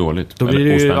 Ja, då blir det dåligt. Då blir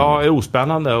det ospännande.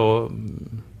 Ospännande och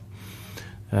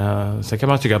sen kan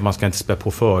man tycka att man ska inte spä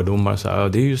på fördomar så här,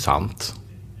 det är ju sant.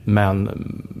 Men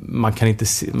man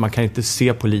kan inte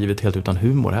se på livet helt utan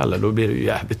humor heller. Då blir det ju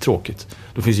jävligt tråkigt.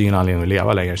 Då finns ju ingen anledning att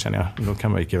leva längre, känner jag. Då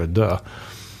kan man ju dö.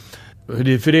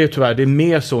 För det är tyvärr, det är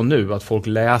mer så nu att folk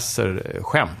läser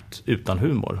skämt utan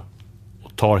humor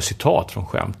och tar citat från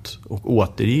skämt och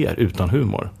återger utan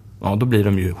humor. Ja, då blir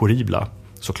de ju horribla,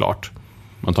 såklart.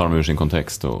 Man tar dem ur sin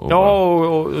kontext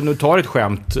och nu tar ett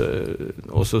skämt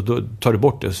och så då tar du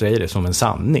bort det och säger det som en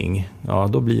sanning. Ja,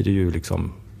 då blir det ju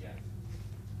liksom...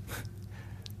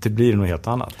 Det blir något helt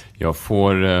annat.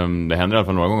 Det händer i alla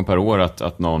fall några gånger per år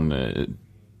att någon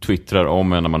twittrar om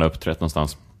när man har uppträtt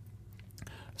någonstans.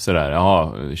 Sådär,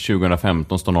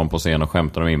 2015 står någon på scen och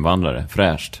skämtar om invandrare.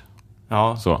 Fräscht.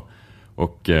 Ja. Så.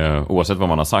 Och oavsett vad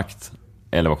man har sagt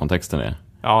eller vad kontexten är.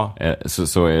 Ja.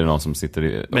 Så är det någon som sitter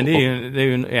i... Men det är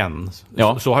ju en...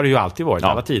 Ja. Så har det ju alltid varit.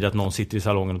 Alla tider att någon sitter i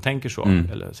salongen och tänker så.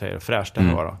 Eller säger fräscht det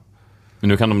här då. Men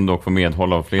nu kan de dock få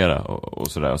medhåll av flera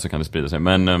och sådär, och så kan det sprida sig.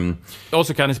 Men, och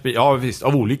så kan det sprida, ja visst,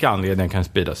 av olika anledningar kan det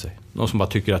sprida sig. Någon som bara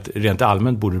tycker att rent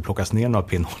allmänt borde det plockas ner några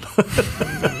pinnhål.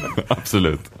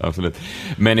 Absolut.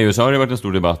 Men i USA har det varit en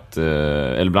stor debatt,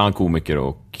 eller bland komiker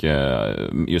och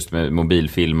just med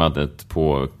mobilfilmandet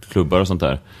på klubbar och sånt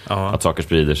där. Aha. Att saker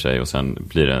sprider sig och sen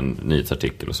blir det en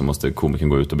nyhetsartikel och så måste komikern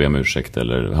gå ut och be om ursäkt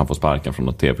eller han får sparken från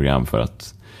något tv-program för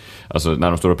att, alltså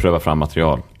när de står och prövar fram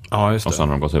material. Ja, just det. Och så har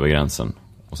de gått över gränsen.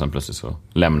 Och sen plötsligt så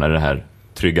lämnar det här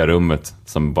trygga rummet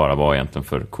som bara var egentligen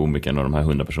för komikern och de här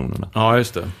 100 personerna. Ja,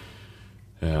 just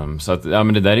det. Så att, ja,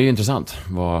 men det där är ju intressant.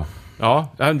 Ja,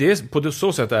 det är, på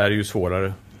så sätt är det ju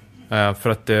svårare. För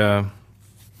att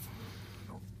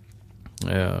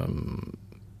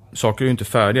saker är ju inte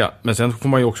färdiga. Men sen får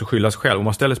man ju också skylla sig själv. Om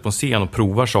man ställer sig på en scen och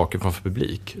provar saker framför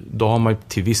publik, då har man ju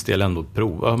till viss del ändå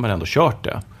provat, men ändå kört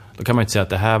det. Då kan man inte säga att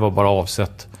det här var bara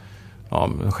avsett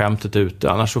skämtet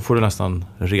ute. Annars så får du nästan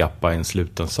repa i en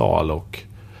sluten sal och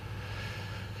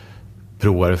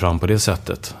prova det fram på det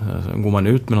sättet. Går man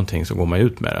ut med någonting så går man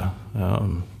ut med det.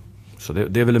 Så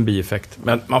det är väl en bieffekt.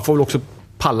 Men man får väl också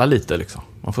palla lite liksom.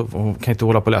 Man kan inte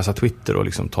hålla på att läsa Twitter och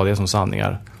liksom ta det som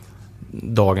sanningar.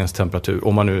 Dagens temperatur.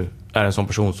 Om man nu är en sån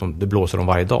person som det blåser om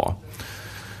varje dag.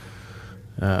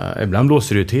 Ibland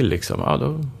blåser det ju till liksom. Ja,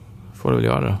 då får du väl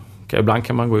göra det. Ibland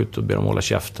kan man gå ut och be dem hålla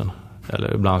käften.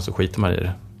 Eller ibland så skiter man i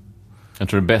det. Jag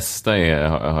tror det bästa är,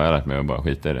 har jag lärt mig, att bara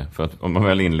skita i det. För att om man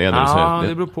väl inleder så... Ja,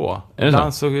 det beror på.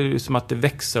 Ibland så är det som att det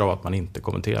växer av att man inte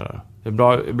kommenterar. Det är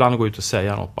bra ibland att gå ut och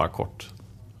säga något bara kort.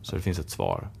 Så det finns ett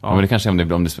svar. Ja. Men det kanske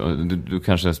du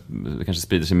kanske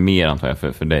sprider sig mer, antar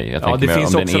jag, för dig. Jag det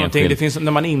finns också någonting. Det finns,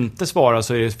 när man inte svarar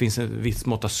så finns en viss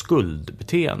mått av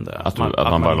skuldbeteende. Att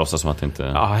man bara låtsas som att det inte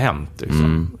har hänt.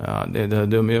 Liksom. Ja,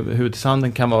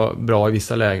 huvudsanden kan vara bra i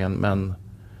vissa lägen,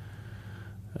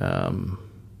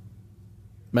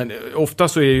 men ofta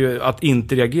så är ju att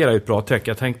inte reagera ett bra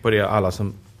tecken. Jag tänker på det, alla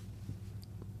som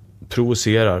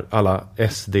provocerar, alla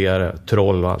SD-are,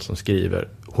 troll och allt som skriver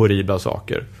horribla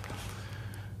saker.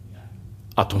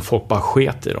 Att om folk bara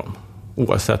sket i dem,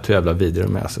 oavsett hur jävla vidare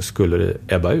de är, så skulle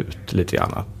det ebba ut lite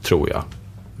grann, tror jag.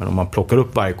 Men om man plockar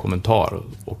upp varje kommentar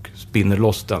och spinner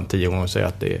loss den 10 gånger och säger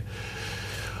att det är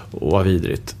var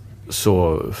vidrigt,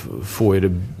 så får ju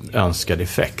det önskad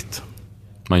effekt.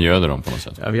 Man göder dem på något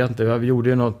sätt. Jag vet inte, vi gjorde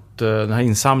ju något, den här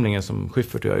insamlingen som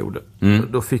Schyffert och jag gjorde.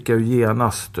 Då fick jag ju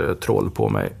genast troll på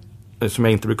mig, som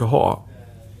jag inte brukar ha,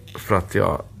 för att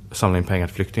jag samlade in pengar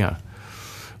till flyktingar.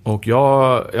 Och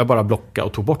jag bara blockade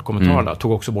och tog bort kommentarerna.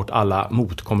 Tog också bort alla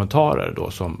motkommentarer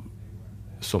då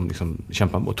som liksom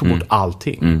kämpade och tog bort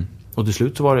allting. Och till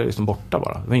slut så var det liksom borta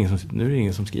bara. Det var nu är det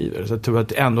ingen som skriver. Så jag tror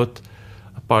att ändå att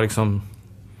bara liksom,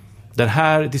 den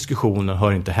här diskussionen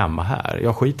hör inte hemma här.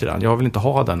 Jag skiter i den. Jag vill inte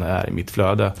ha den här i mitt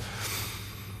flöde.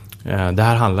 Det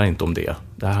här handlar inte om det.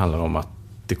 Det här handlar om att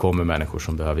det kommer människor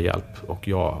som behöver hjälp. Och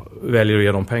jag väljer att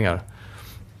ge dem pengar.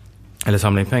 Eller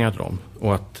samla in pengar till dem.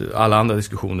 Och att alla andra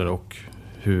diskussioner och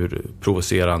hur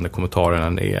provocerande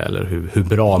kommentarerna är, eller hur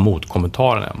bra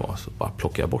motkommentarerna var, så bara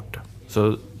plockar jag bort det.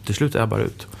 Så till slut är jag bara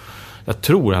ut. Jag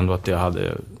tror ändå att jag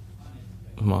hade,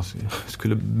 om man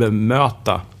skulle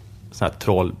bemöta sån här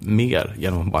troll mer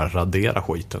genom att bara radera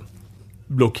skiten.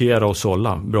 Blockera och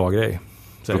sålla, bra grej.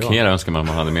 Blockera önskar man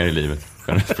hade mer i livet.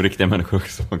 För riktiga människor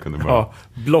som man kunde bara... Ja,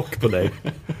 block på dig.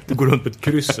 Du går runt med ett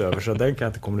kryss över, så den kan jag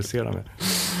inte kommunicera med.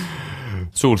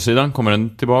 Solsidan, kommer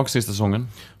den tillbaka sista säsongen?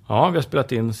 Ja, vi har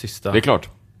spelat in sista. Det är klart.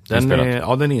 Den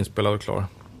är inspelad och klar.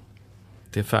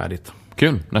 Det är färdigt.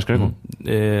 Kul, när ska det gå?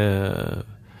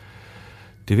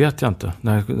 Det vet jag inte.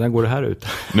 När går det här ut?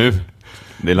 Nu.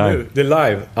 Det är live. Det är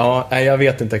live. Ja, nej, jag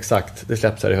vet inte exakt. Det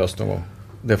släpps här i höst någon gång.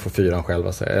 Det får 4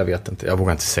 själva säga. Jag vet inte. Jag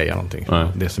vågar inte säga någonting. Nej.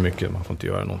 Det är så mycket, man får inte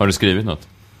göra någonting. Har du skrivit något?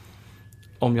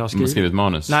 Om jag har skrivit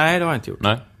manus? Nej, det har jag inte gjort.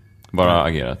 Nej, bara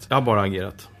agerat. Jag har bara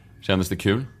agerat. Kändes det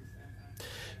kul?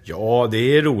 Ja,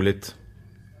 det är roligt.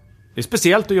 Det är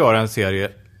speciellt att göra en serie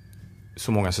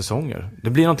så många säsonger. Det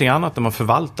blir någonting annat när man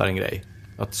förvaltar en grej.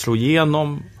 Att slå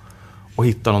igenom och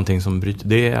hitta någonting som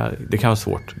bryter. Det kan vara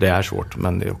svårt. Det är svårt,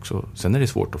 men det är också, sen är det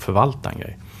svårt att förvalta en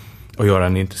grej och göra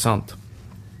den intressant.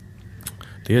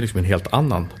 Det är liksom en helt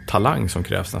annan talang som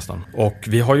krävs nästan. Och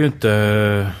vi har ju inte,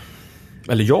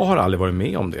 eller jag har aldrig varit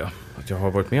med om det. Att jag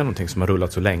har varit med om någonting som har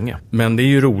rullat så länge. Men det är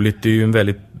ju roligt, det är ju en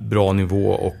väldigt bra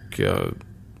nivå och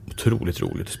otroligt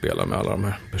roligt att spela med alla de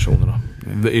här personerna.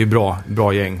 Det är ju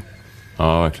bra gäng.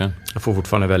 Ja, verkligen. Jag får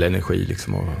fortfarande välja energi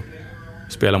liksom och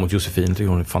spela mot Josefin, tycker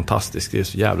hon är fantastisk. Det är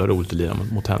så jävla roligt att lira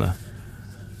mot henne.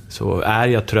 Så är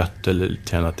jag trött eller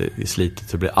känner att det är slitet,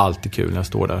 så blir det alltid kul när jag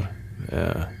står där. Det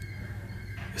är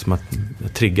som att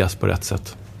jag triggas på rätt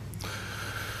sätt.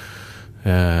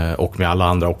 Och med alla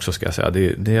andra också, ska jag säga.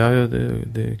 Det är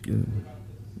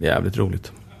jävligt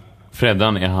roligt.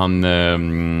 Freddan, är han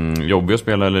jobbig att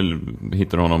spela eller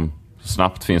hittar du honom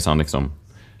snabbt? Finns han liksom?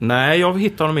 Nej, jag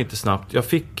hittade honom inte snabbt.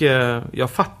 Jag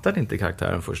fattade inte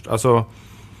karaktären först. Alltså,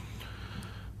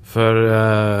 för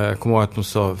jag kommer ihåg att de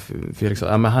sa, Felix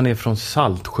sa, men han är från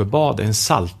Saltsjöbad, en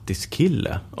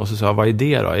saltiskille. Och så sa jag, vad är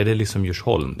det då? Är det liksom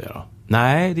Djursholm det då?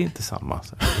 Nej, det är inte samma.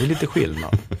 Det är lite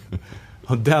skillnad.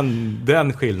 Och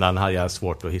den skillnaden hade jag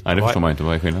svårt att hitta. Nej, det förstår man inte.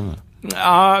 Vad är skillnaden?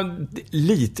 Ja,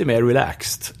 lite mer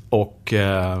relaxed och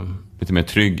lite mer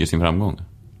trygg i sin framgång.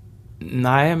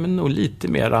 Nej, men nog lite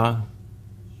mera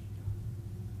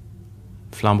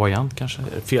flamboyant kanske.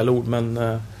 Fel ord, men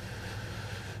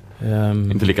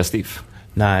inte lika stiff.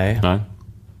 Nej.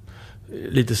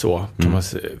 Lite så kan man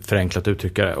förenklat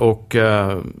uttrycka det. Och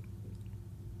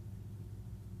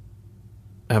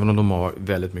även om de har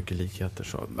väldigt mycket likheter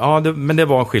så. Ja, men det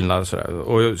var en skillnad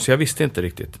sådär. Så jag visste inte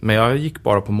riktigt. Men jag gick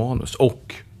bara på manus.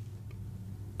 Och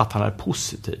att han är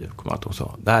positiv, kommer jag att hon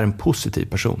sa. Det är en positiv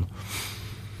person.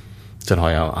 Sen har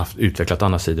jag utvecklat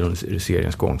andra sidor under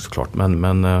seriens gång såklart.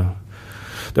 Men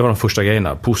det var de första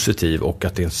grejerna. Positiv, och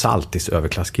att det är en saltis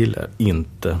överklasskille.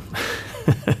 Inte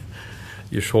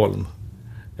Djursholm.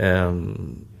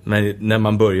 Men när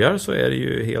man börjar så är det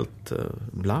ju helt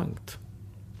blankt.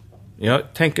 Jag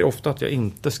tänker ofta att jag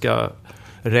inte ska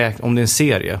räkna, om det är en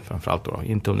serie framförallt då,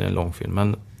 inte om det är en långfilm,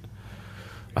 men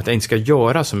att jag inte ska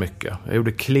göra så mycket. Jag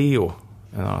gjorde Cleo,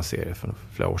 en annan serie för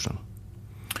flera år sedan.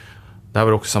 Det här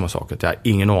var också samma sak, att jag har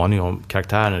ingen aning om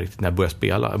karaktären riktigt när jag börjar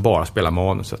spela. Bara spela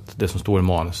manuset, det som står i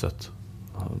manuset.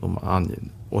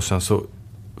 Och sen så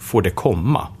får det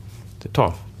komma. Det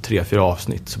tar 3-4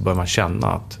 avsnitt, så börjar man känna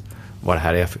att vad det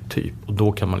här är för typ. Och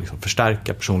då kan man liksom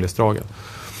förstärka personlighetsdragen.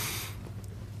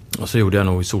 Och så gjorde jag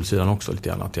nog i Solsidan också lite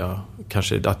grann, att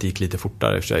det gick lite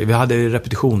fortare i och för sig. Vi hade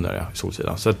repetitioner i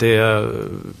Solsidan, så att det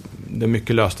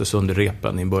mycket löstes under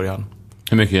repen i början.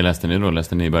 Hur mycket läste ni då?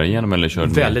 Läste ni bara igenom eller körde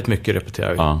ni? Väldigt mycket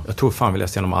repeterade vi. Ja. Jag tror fan vi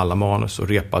läste igenom alla manus och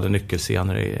repade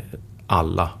nyckelscener i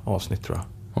alla avsnitt, tror jag.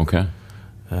 Okej.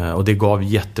 Och det gav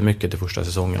jättemycket till första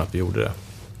säsongen att vi gjorde det.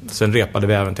 Sen repade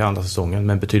vi även till andra säsongen,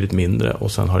 men betydligt mindre.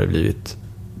 Och sen har det blivit,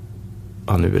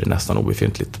 nu är det nästan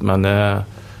obefintligt, men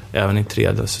även i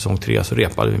säsong 3 så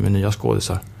repade vi med nya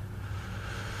skådisar.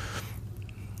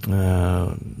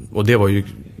 Och det var ju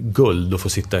guld att få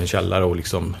sitta i en källare och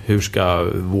liksom, hur ska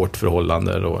vårt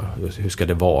förhållande och hur ska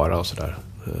det vara och sådär.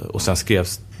 Och sen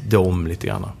skrevs det om lite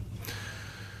grann.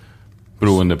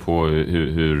 Beroende på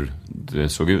hur det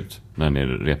såg ut när ni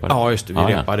repade? Ja, just det. Vi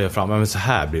repade fram, men så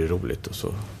här blir det roligt. Och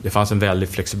så. Det fanns en väldig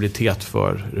flexibilitet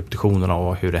för repetitionerna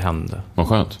och hur det hände. Vad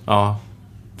skönt. Ja.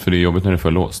 För det är jobbigt när det är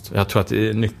för låst. Jag tror att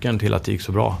nyckeln till att det gick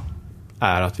så bra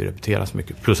är att vi repeterar så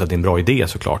mycket. Plus att det är en bra idé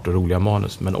såklart och roliga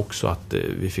manus. Men också att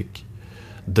vi fick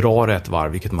dra rätt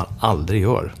varv, vilket man aldrig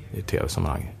gör i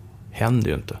tv-sammanhang. Händer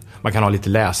ju inte. Man kan ha lite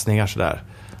läsningar sådär.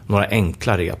 Några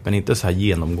enkla rep, men inte så här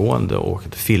genomgående och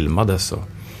filmades.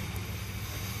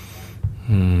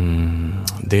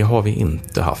 Det har vi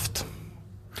inte haft.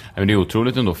 Men det är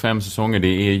otroligt ändå. 5 säsonger, det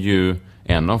är ju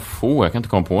en av få. Jag kan inte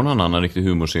komma på någon annan riktig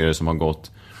humorserie som har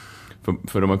gått.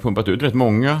 För de har pumpat ut rätt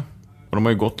många. Och de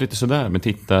har ju gått lite sådär med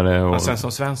tittare. Och... Ja, sen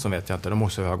som Svensson vet jag inte. De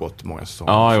måste ha gått många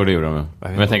säsonger. Ja, jo, det gjorde de.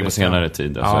 Men jag tänker på senare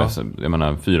tid. Alltså, jag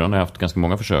menar, 4 har haft ganska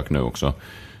många försök nu också.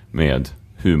 Med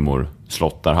humor,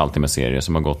 slottar, halvtimme-serier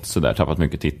som har gått sådär, tappat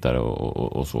mycket tittare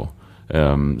och så.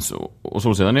 Och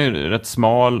Solsidan är rätt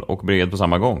smal och bred på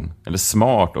samma gång. Eller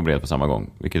smart och bred på samma gång.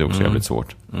 Vilket också är väldigt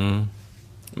svårt.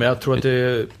 Men jag tror att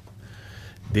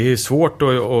det är svårt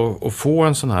att få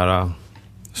en sån här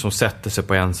som sätter sig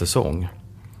på en säsong.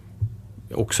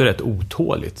 Också rätt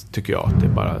otåligt tycker jag. Det är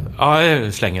bara,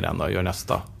 jag slänger den då och gör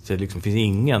nästa. Så det liksom finns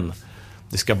ingen...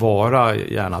 Det ska vara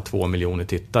gärna 2 miljoner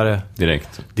tittare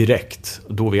direkt.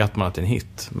 Och då vet man att det är en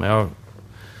hit. Men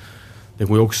det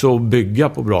går ju också att bygga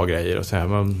på bra grejer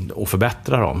och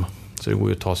förbättra dem. Så det går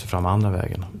ju att ta sig fram andra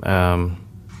vägen.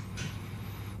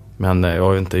 Men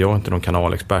jag är inte någon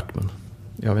kanalexpert, men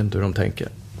jag vet inte hur de tänker.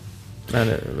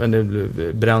 Men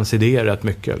det bränns idéer rätt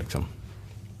mycket liksom.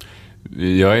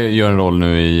 Jag gör en roll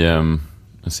nu i en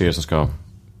serie som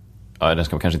den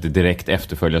ska kanske inte direkt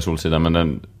efterfölja Solsidan, men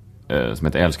den som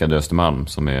heter Älskade Östermalm,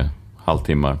 som är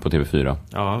halvtimmar på TV4.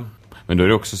 Ja. Men då är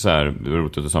det också så här, det var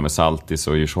roligt att du sa med Saltis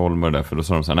och Djursholm och där, för då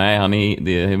sa de så här, nej,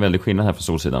 det är en väldigt skillnad här för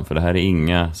Solsidan, för det här är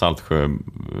inga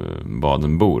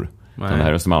Saltsjöbadenbor, utan det här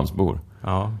är Östermalmsbor.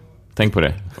 Ja. Tänk på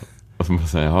det. Och så man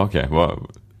säger, okej,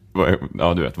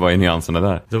 vad är nyanserna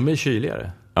där? De är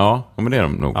kyligare. Ja, men det är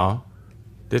de nog. Ja,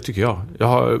 det tycker jag. Jag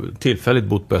har tillfälligt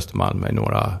bott på Östermalm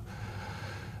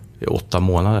i 8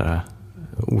 månader här,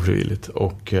 ofrivilligt,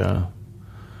 och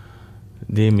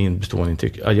det är min bestående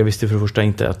intryck. Jag visste för det första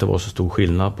inte att det var så stor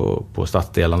skillnad på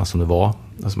stadsdelarna som det var.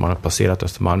 Alltså man har passerat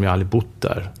Östermalm, jag har aldrig bott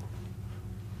där.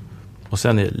 Och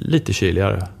sen är det lite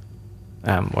kyligare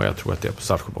än vad jag tror att det är på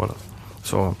Saltsjöbaden.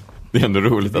 Så det är ändå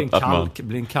roligt det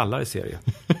blir en kallare serie.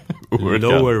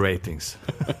 Lower ratings.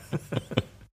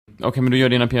 Okej, men du gör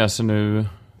dina pjäser nu,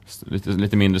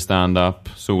 lite mindre stand-up,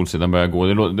 Solsidan börjar gå.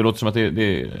 Det låter som att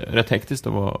det är rätt hektiskt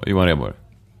att vara Johan Rheborg.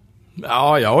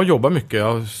 Ja, jag jobbar mycket.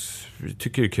 Jag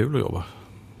tycker det är kul att jobba.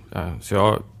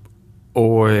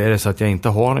 Och är det så att jag inte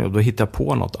har något, då hittar jag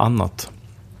på något annat.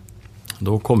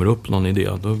 Då kommer det upp någon idé.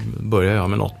 Då börjar jag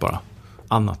med något bara.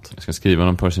 Annat. Jag ska skriva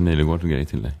någon Percy Nilegård och grej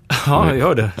till dig. Ja,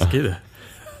 gör det. Skriv det.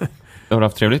 Har du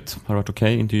haft trevligt? Har det varit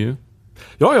okej intervju?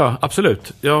 Ja,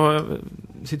 absolut. Jag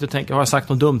sitter och tänker, har jag sagt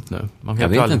något dumt nu? Jag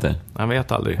vet inte. Man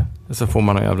vet aldrig. Så får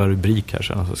man en jävla rubrik här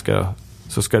sen,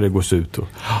 så ska det gås ut.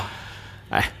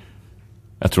 Nej.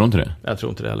 Jag tror inte det. Jag tror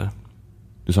inte det heller.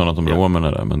 Du sa något om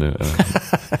romerna där, men det...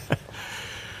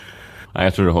 Nej,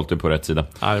 jag tror du har hållit dig på rätt sida.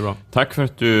 Ja, det är bra. Tack för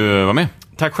att du var med.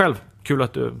 Tack själv. Kul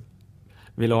att du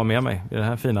ville ha med mig i den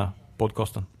här fina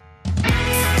podcasten.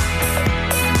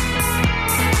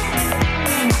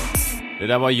 Det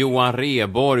där var Johan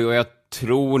Rheborg och jag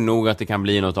tror nog att det kan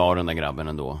bli något av den där grabben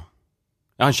ändå.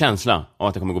 Jag har en känsla av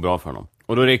att det kommer gå bra för honom.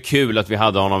 Och då är det kul att vi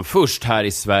hade honom först här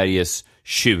i Sveriges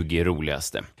 20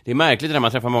 roligaste. Det är märkligt när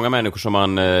man träffar många människor som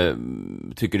man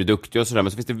tycker är duktiga och sådär.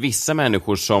 Men så finns det vissa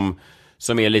människor som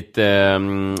är lite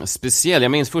speciella.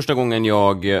 Jag minns första gången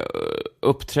jag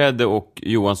uppträdde och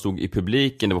Johan stod i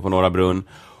publiken. Det var på Norra Brunn.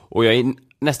 Och jag är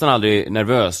nästan aldrig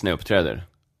nervös när jag uppträder.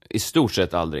 I stort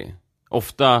sett aldrig.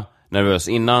 Ofta nervös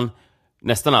innan.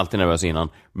 Nästan alltid nervös innan.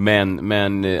 Men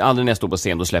aldrig när jag står på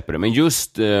scen, då släpper det. Men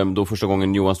just då första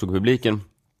gången Johan stod i publiken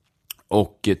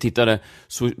och tittade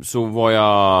så var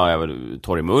jag var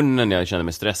torr i munnen, jag kände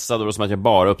mig stressad och det var som att jag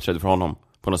bara uppträdde för honom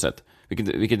på något sätt.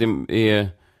 Vilket är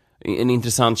en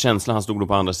intressant känsla. Han stod då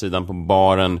på andra sidan på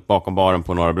baren, bakom baren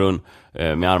på Norra Brunn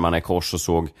med armarna i kors och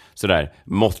såg sådär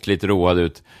måttligt road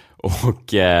ut. Och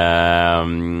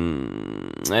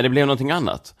det blev någonting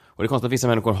annat. Och det är konstigt att vissa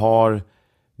människor har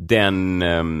den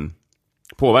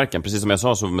påverkan. Precis som jag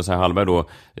sa så med Messiah Hallberg då,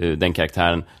 den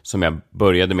karaktären som jag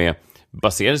började med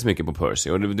baserades mycket på Percy.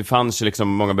 Och det fanns ju liksom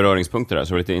många beröringspunkter där. Så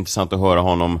det var lite intressant att höra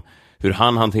honom, hur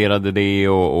han hanterade det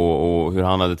och hur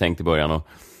han hade tänkt i början. Och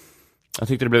jag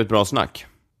tyckte det blev ett bra snack.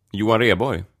 Johan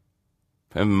Rheborg.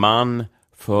 En man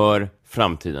för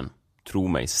framtiden. Tro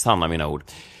mig, sanna mina ord.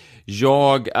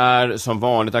 Jag är som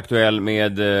vanligt aktuell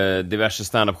med diverse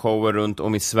stand-up-shower runt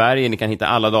om i Sverige. Ni kan hitta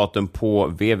alla datum på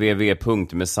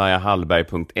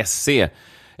www.messiahhallberg.se.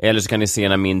 Eller så kan ni se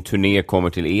när min turné kommer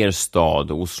till er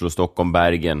stad, Oslo, Stockholm,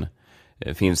 Bergen.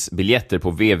 Det finns biljetter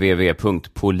på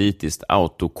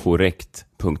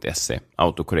www.politisktautokorrekt.se.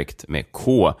 Autokorrekt med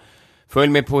K.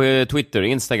 Följ med på Twitter,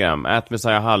 Instagram,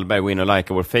 @messiahhallberg. Gå in och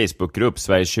likea vår Facebookgrupp,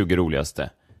 Sveriges 20 roligaste.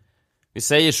 Vi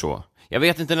säger så. Jag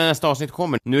vet inte när nästa avsnitt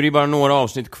kommer. Nu är det bara några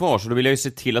avsnitt kvar, så då vill jag ju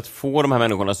se till att få de här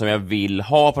människorna som jag vill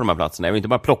ha på de här platserna. Jag vill inte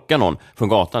bara plocka någon från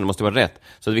gatan, det måste vara rätt.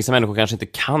 Så att vissa människor kanske inte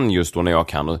kan just då när jag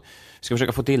kan. Och ska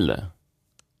försöka få till det.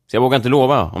 Så jag vågar inte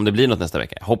lova om det blir något nästa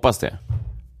vecka. Jag hoppas det.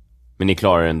 Men ni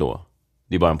klarar det ändå.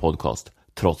 Det är bara en podcast.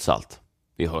 Trots allt.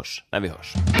 Vi hörs när vi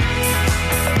hörs.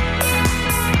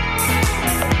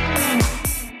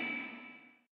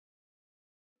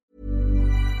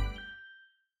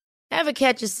 Ever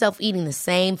catch yourself eating the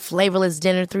same flavorless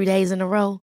dinner 3 days in a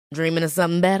row? Dreaming of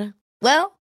something better?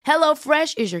 Well,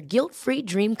 HelloFresh is your guilt-free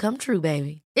dream come true,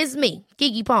 baby. It's me,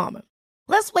 Keke Palmer.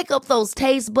 Let's wake up those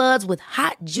taste buds with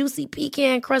hot, juicy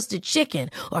pecan-crusted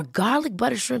chicken or garlic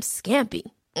butter shrimp scampi.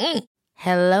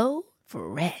 Hello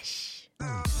Fresh.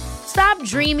 Stop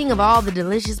dreaming of all the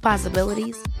delicious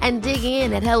possibilities and dig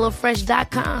in at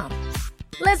HelloFresh.com.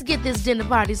 Let's get this dinner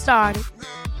party started.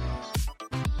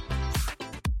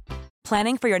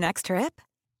 Planning for your next trip?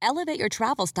 Elevate your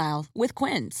travel style with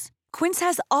Quince. Quince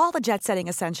has all the jet-setting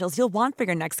essentials you'll want for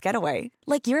your next getaway,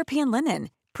 like European linen,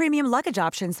 premium luggage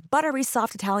options, buttery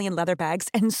soft Italian leather bags,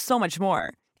 and so much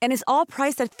more. And is all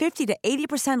priced at 50 to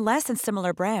 80% less than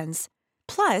similar brands.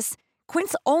 Plus,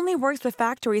 Quince only works with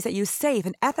factories that use safe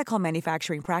and ethical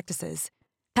manufacturing practices.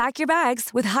 Pack your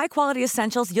bags with high-quality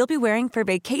essentials you'll be wearing for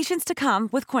vacations to come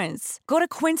with Quince. Go to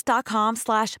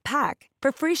quince.com/pack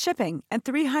for free shipping and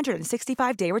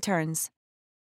 365-day returns.